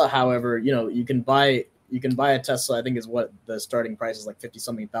Tesla, however, you know, you can buy a Tesla. I think is what the starting price is, like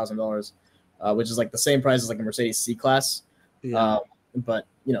 $50-something thousand, which is like the same price as like a Mercedes C-Class. Yeah. But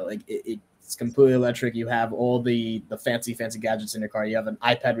you know, like it's completely electric. You have all the fancy gadgets in your car. You have an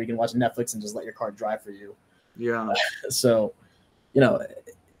iPad where you can watch Netflix and just let your car drive for you. Yeah. So, you know,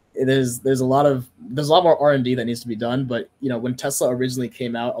 there's a lot more R&D that needs to be done. But you know, when Tesla originally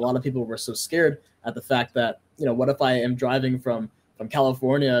came out, a lot of people were so scared at the fact that, you know, what if I am driving from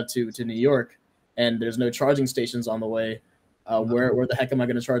California to New York and there's no charging stations on the way? Where the heck am I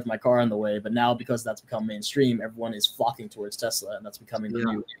going to charge my car on the way? But now, because that's become mainstream, everyone is flocking towards Tesla, and that's becoming the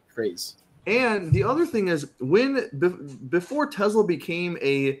new craze. And the other thing is, before Tesla became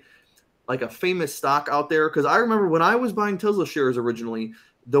a famous stock out there, because I remember when I was buying Tesla shares originally,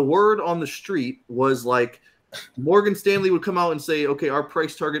 the word on the street was like Morgan Stanley would come out and say, okay, our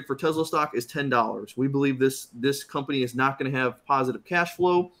price target for Tesla stock is $10. We believe this company is not going to have positive cash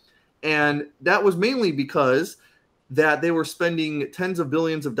flow. And that was mainly because that they were spending tens of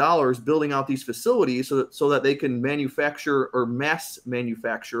billions of dollars building out these facilities so that they can manufacture or mass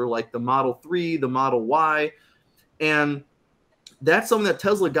manufacture like the Model 3, the Model Y. And that's something that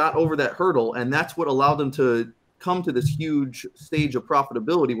Tesla got over that hurdle. And that's what allowed them to come to this huge stage of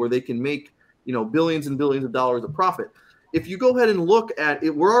profitability where they can make, you know, billions and billions of dollars of profit. If you go ahead and look at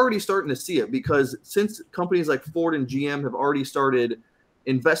it, we're already starting to see it, because since companies like Ford and GM have already started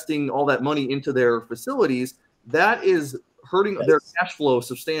investing all that money into their facilities, that is hurting their cash flow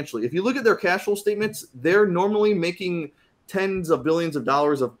substantially. If you look at their cash flow statements, they're normally making tens of billions of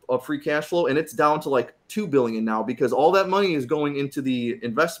dollars of free cash flow, and it's down to like $2 billion now, because all that money is going into the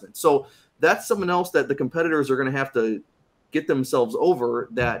investment. So that's something else that the competitors are going to have to get themselves over,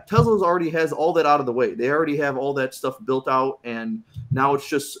 that Tesla's already has all that out of the way. They already have all that stuff built out, and now it's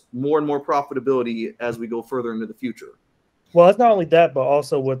just more and more profitability as we go further into the future. Well, it's not only that, but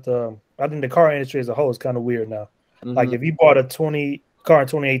also with I think the car industry as a whole is kind of weird now. Like if you bought a car in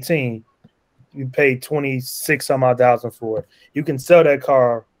 2018, you paid 26 some odd thousand for it. You can sell that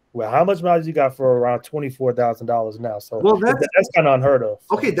car. Well, how much mileage you got for around $24,000 now? So that's kind of unheard of.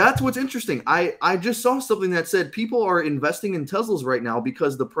 Okay, that's what's interesting. I just saw something that said people are investing in Teslas right now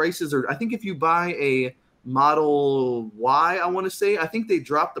because the prices are. I think if you buy a Model Y, I want to say, I think they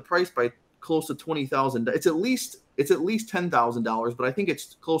dropped the price by close to $20,000. It's at least $10,000, but I think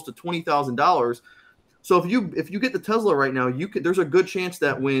it's close to $20,000. So if you get the Tesla right now, there's a good chance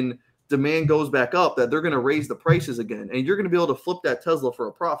that when demand goes back up, that they're going to raise the prices again, and you're going to be able to flip that Tesla for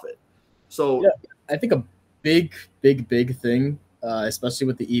a profit. So yeah, I think a big thing, especially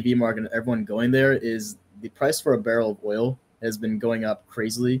with the EV market and everyone going there, is the price for a barrel of oil has been going up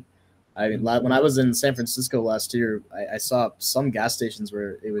crazily. I mean, when I was in San Francisco last year, I saw some gas stations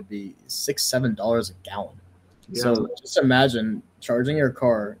where it would be $6-7 a gallon. Yeah. So just imagine charging your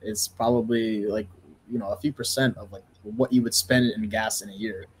car is probably like, you know, a few percent of like what you would spend in gas in a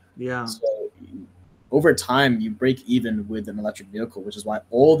year. Yeah. So over time you break even with an electric vehicle, which is why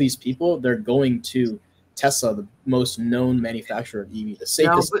all these people, they're going to Tesla, the most known manufacturer of EV, the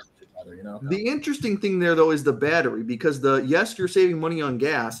safest. The interesting thing there, though, is the battery, because yes, you're saving money on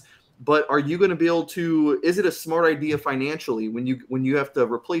gas, but are you going to be able to? Is it a smart idea financially when you have to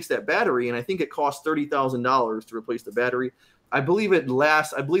replace that battery? And I think it costs $30,000 to replace the battery. I believe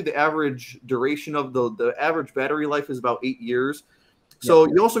the average duration of the average battery life is about 8 years. So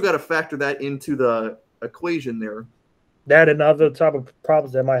you also got to factor that into the equation there. That and other type of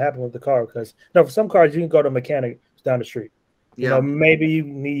problems that might happen with the car, because for some cars you can go to a mechanic down the street. Maybe you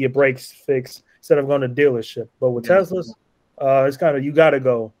need your brakes fixed instead of going to dealership. But with Teslas, it's kind of, you got to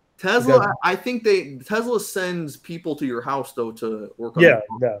go. Tesla, I think Tesla sends people to your house though to work on it.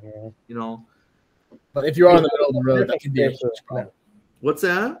 But if you are in the middle of the road, that could be a huge problem. What's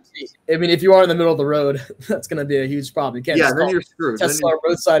that? I mean, if you are in the middle of the road, that's going to be a huge problem. You can't then you're screwed. Tesla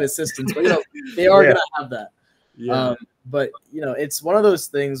roadside assistance, but they are going to have that. Yeah. But it's one of those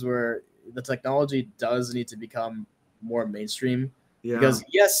things where the technology does need to become more mainstream, because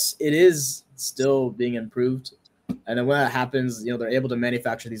yes, it is still being improved, and then when that happens, they're able to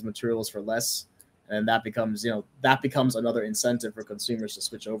manufacture these materials for less, and that becomes another incentive for consumers to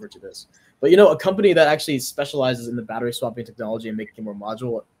switch over to this. But a company that actually specializes in the battery swapping technology and making it more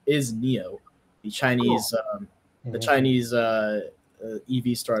modular is NIO, the Chinese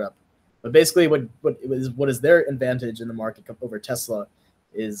EV startup. But basically, what is their advantage in the market over Tesla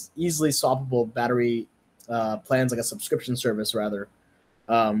is easily swappable battery plans, like a subscription service rather,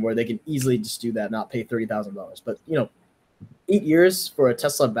 where they can easily just do that, not pay $30,000. But 8 years for a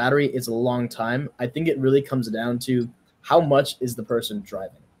Tesla battery is a long time. I think it really comes down to how much is the person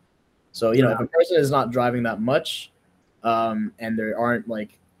driving. So if a person is not driving that much, and there aren't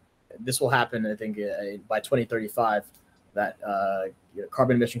this will happen, I think by 2035, that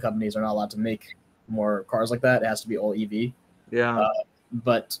carbon emission companies are not allowed to make more cars like that. It has to be all EV.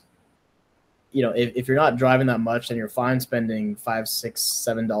 But if you're not driving that much, then you're fine spending $5, $6,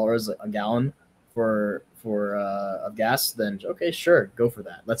 $7 a gallon for of gas. Then okay, sure, go for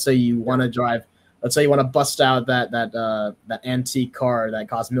that. Let's say you want to drive. Let's say you want to bust out that antique car that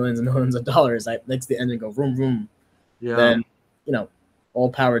costs millions and millions of dollars that makes the engine go vroom vroom. Then all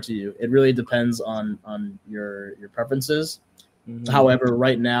power to you. It really depends on your preferences. However,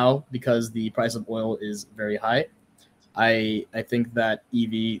 right now, because the price of oil is very high, I think that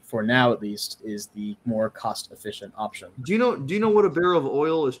EV, for now at least, is the more cost efficient option. Do you know what a barrel of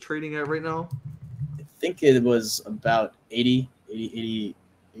oil is trading at right now? I think it was about 80, I'd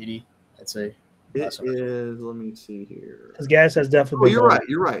say. It is, let me see here. Because gas has definitely you're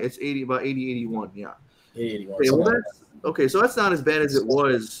right. It's 80, about 80, 81, yeah. 80, 81. Okay, so that's not as bad as it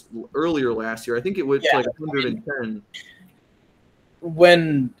was earlier last year. I think it was 110.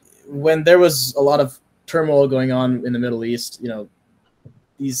 When there was a lot of turmoil going on in the Middle East,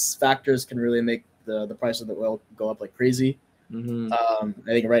 these factors can really make the price of the oil go up like crazy. I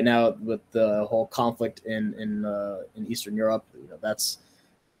think right now with the whole conflict in Eastern Europe, that's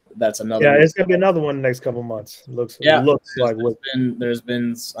another. Yeah, it's gonna be another one in the next couple of months. Looks like there's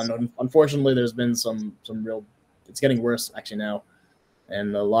been unfortunately there's been some real. It's getting worse actually now,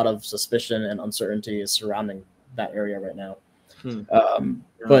 and a lot of suspicion and uncertainty is surrounding that area right now.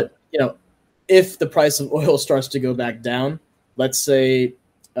 But if the price of oil starts to go back down, let's say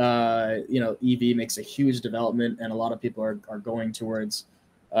EV makes a huge development and a lot of people are going towards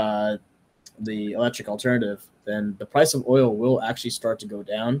the electric alternative, then the price of oil will actually start to go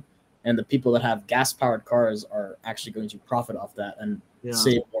down, and the people that have gas powered cars are actually going to profit off that and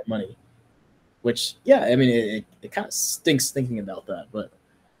save more money. Which I mean it kind of stinks thinking about that, but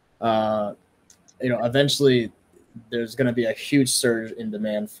eventually there's going to be a huge surge in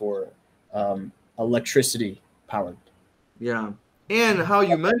demand for electricity powered. Yeah. And how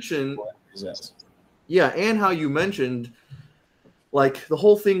you mentioned, like the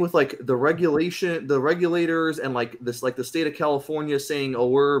whole thing with like the regulators and like this, like the state of California saying, oh,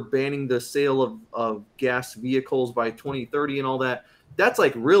 we're banning the sale of gas vehicles by 2030 and all that. That's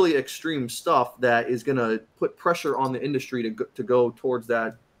like really extreme stuff that is going to put pressure on the industry to go towards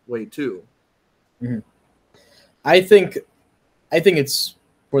that way too. I think it's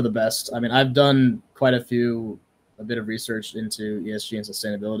for the best. I mean, I've done quite a bit of research into ESG and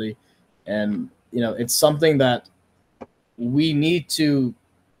sustainability, and it's something that we need to.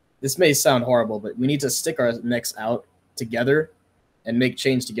 This may sound horrible, but we need to stick our necks out together and make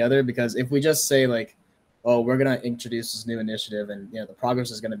change together. Because if we just say like, "Oh, we're gonna introduce this new initiative," and the progress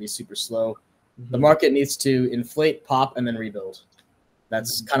is gonna be super slow, the market needs to inflate, pop, and then rebuild.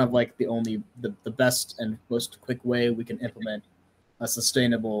 That's kind of like the best and most quick way we can implement a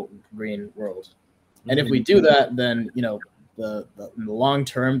sustainable green world. And if we do that, then, you know, the long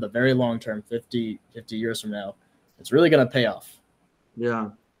term, the very long term, 50 years from now, it's really going to pay off. Yeah.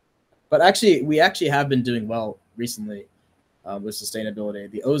 But we actually have been doing well recently with sustainability.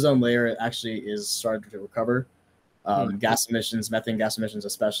 The ozone layer actually is starting to recover. Gas emissions, methane gas emissions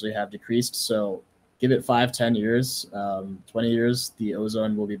especially, have decreased. So give it 5, 10 years, 20 years, the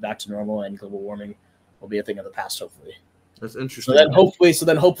ozone will be back to normal and global warming will be a thing of the past, hopefully. That's interesting. So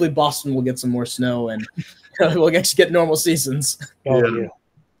then hopefully Boston will get some more snow and we'll get normal seasons. Oh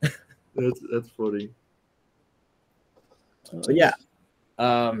yeah. That's funny. But yeah.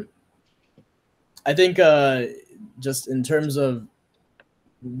 I think just in terms of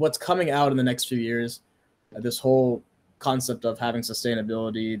what's coming out in the next few years, this whole concept of having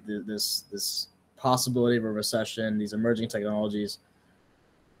sustainability, this possibility of a recession, these emerging technologies,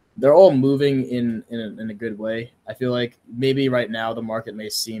 they're all moving in a good way. I feel like maybe right now the market may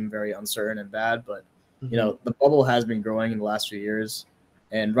seem very uncertain and bad, but you know, the bubble has been growing in the last few years,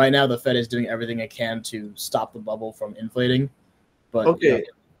 and right now the Fed is doing everything it can to stop the bubble from inflating. But okay,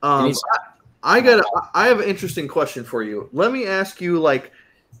 I have an interesting question for you. Let me ask you, like,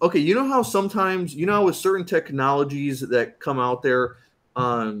 okay, you know how sometimes, you know, with certain technologies that come out there,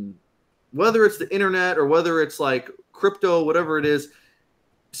 whether it's the internet or whether it's like crypto, whatever it is,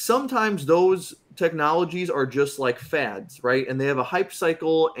 sometimes those technologies are just like fads, right? And they have a hype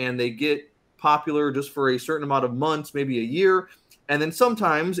cycle and they get popular just for a certain amount of months, maybe a year. And then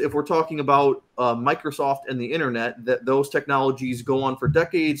sometimes, if we're talking about Microsoft and the internet, that those technologies go on for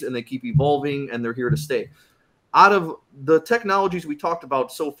decades and they keep evolving and they're here to stay. Out of the technologies we talked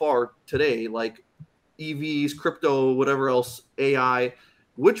about so far today, like EVs, crypto, whatever else, AI,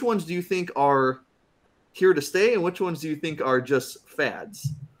 which ones do you think are here to stay and which ones do you think are just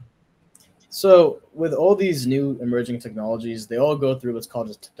fads? So with all these new emerging technologies, they all go through what's called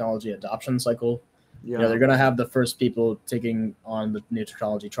a technology adoption cycle. Yeah. You know, they're going to have the first people taking on the new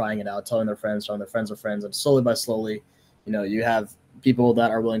technology, trying it out, telling their friends of friends, and slowly by slowly, you know, you have people that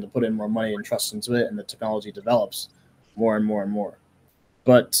are willing to put in more money and trust into it, and the technology develops more and more and more.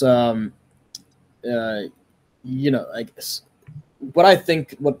 But you know, I guess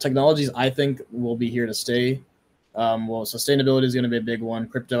what technologies I think will be here to stay. Well, sustainability is going to be a big one.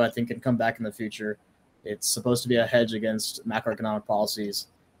 Crypto, I think, can come back in the future. It's supposed to be a hedge against macroeconomic policies.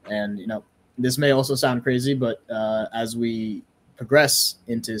 And, you know, this may also sound crazy, but as we progress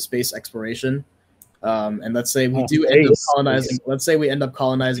into space exploration, and let's say we do end up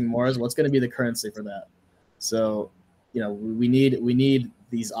colonizing Mars, what's going to be the currency for that? So, you know, we need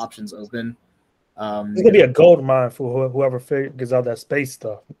these options open. It's gonna be a gold mine for whoever figures out that space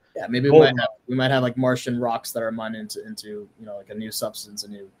stuff. Yeah, maybe we might have like Martian rocks that are mined into you know, like a new substance, a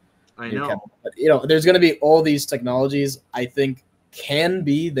new. Chemical. But you know, there's gonna be all these technologies I think can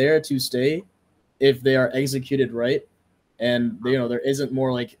be there to stay if they are executed right, and you know, there isn't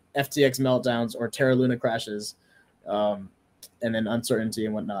more like FTX meltdowns or Terra Luna crashes, and then uncertainty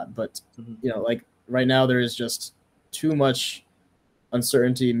and whatnot. But you know, like right now there is just too much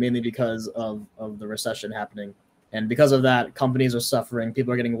uncertainty, mainly because of the recession happening, and because of that, companies are suffering.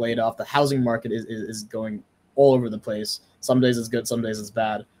 People are getting laid off. The housing market is going all over the place. Some days it's good, some days it's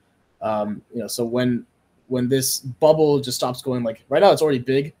bad. You know, so when this bubble just stops going, like right now it's already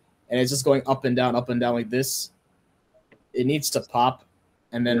big and it's just going up and down like this, it needs to pop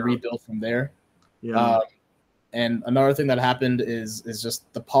and then rebuild from there. And another thing that happened is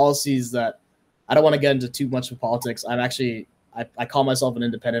just the policies that, I don't want to get into too much of politics. I call myself an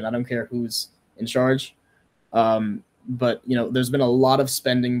independent. I don't care who's in charge. But, you know, there's been a lot of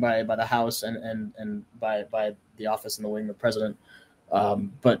spending by the House and by the office and the wing of the president.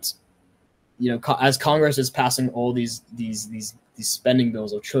 But, you know, as Congress is passing all these spending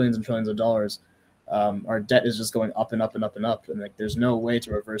bills of trillions and trillions of dollars, our debt is just going up and up and up and up. And like, there's no way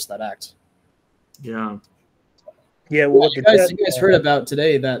to reverse that act. Yeah. Yeah, well, you guys heard about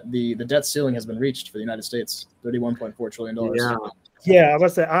today that the debt ceiling has been reached for the United States, $31.4 trillion. Yeah, I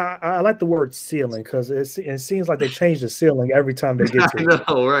was say I like the word ceiling because it seems like they change the ceiling every time they get to it.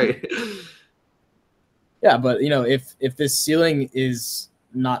 I know, right? Yeah, but you know, if this ceiling is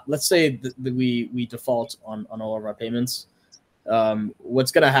not, let's say that we default on all of our payments,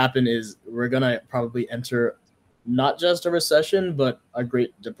 what's going to happen is we're going to probably enter not just a recession, but a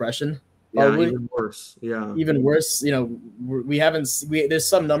Great Depression. Probably. Yeah, even worse. Yeah, even worse. You know, there's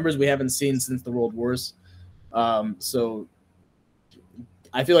some numbers we haven't seen since the World Wars. So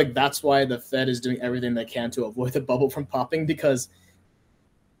I feel like that's why the Fed is doing everything they can to avoid the bubble from popping, because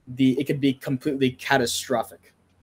it could be completely catastrophic.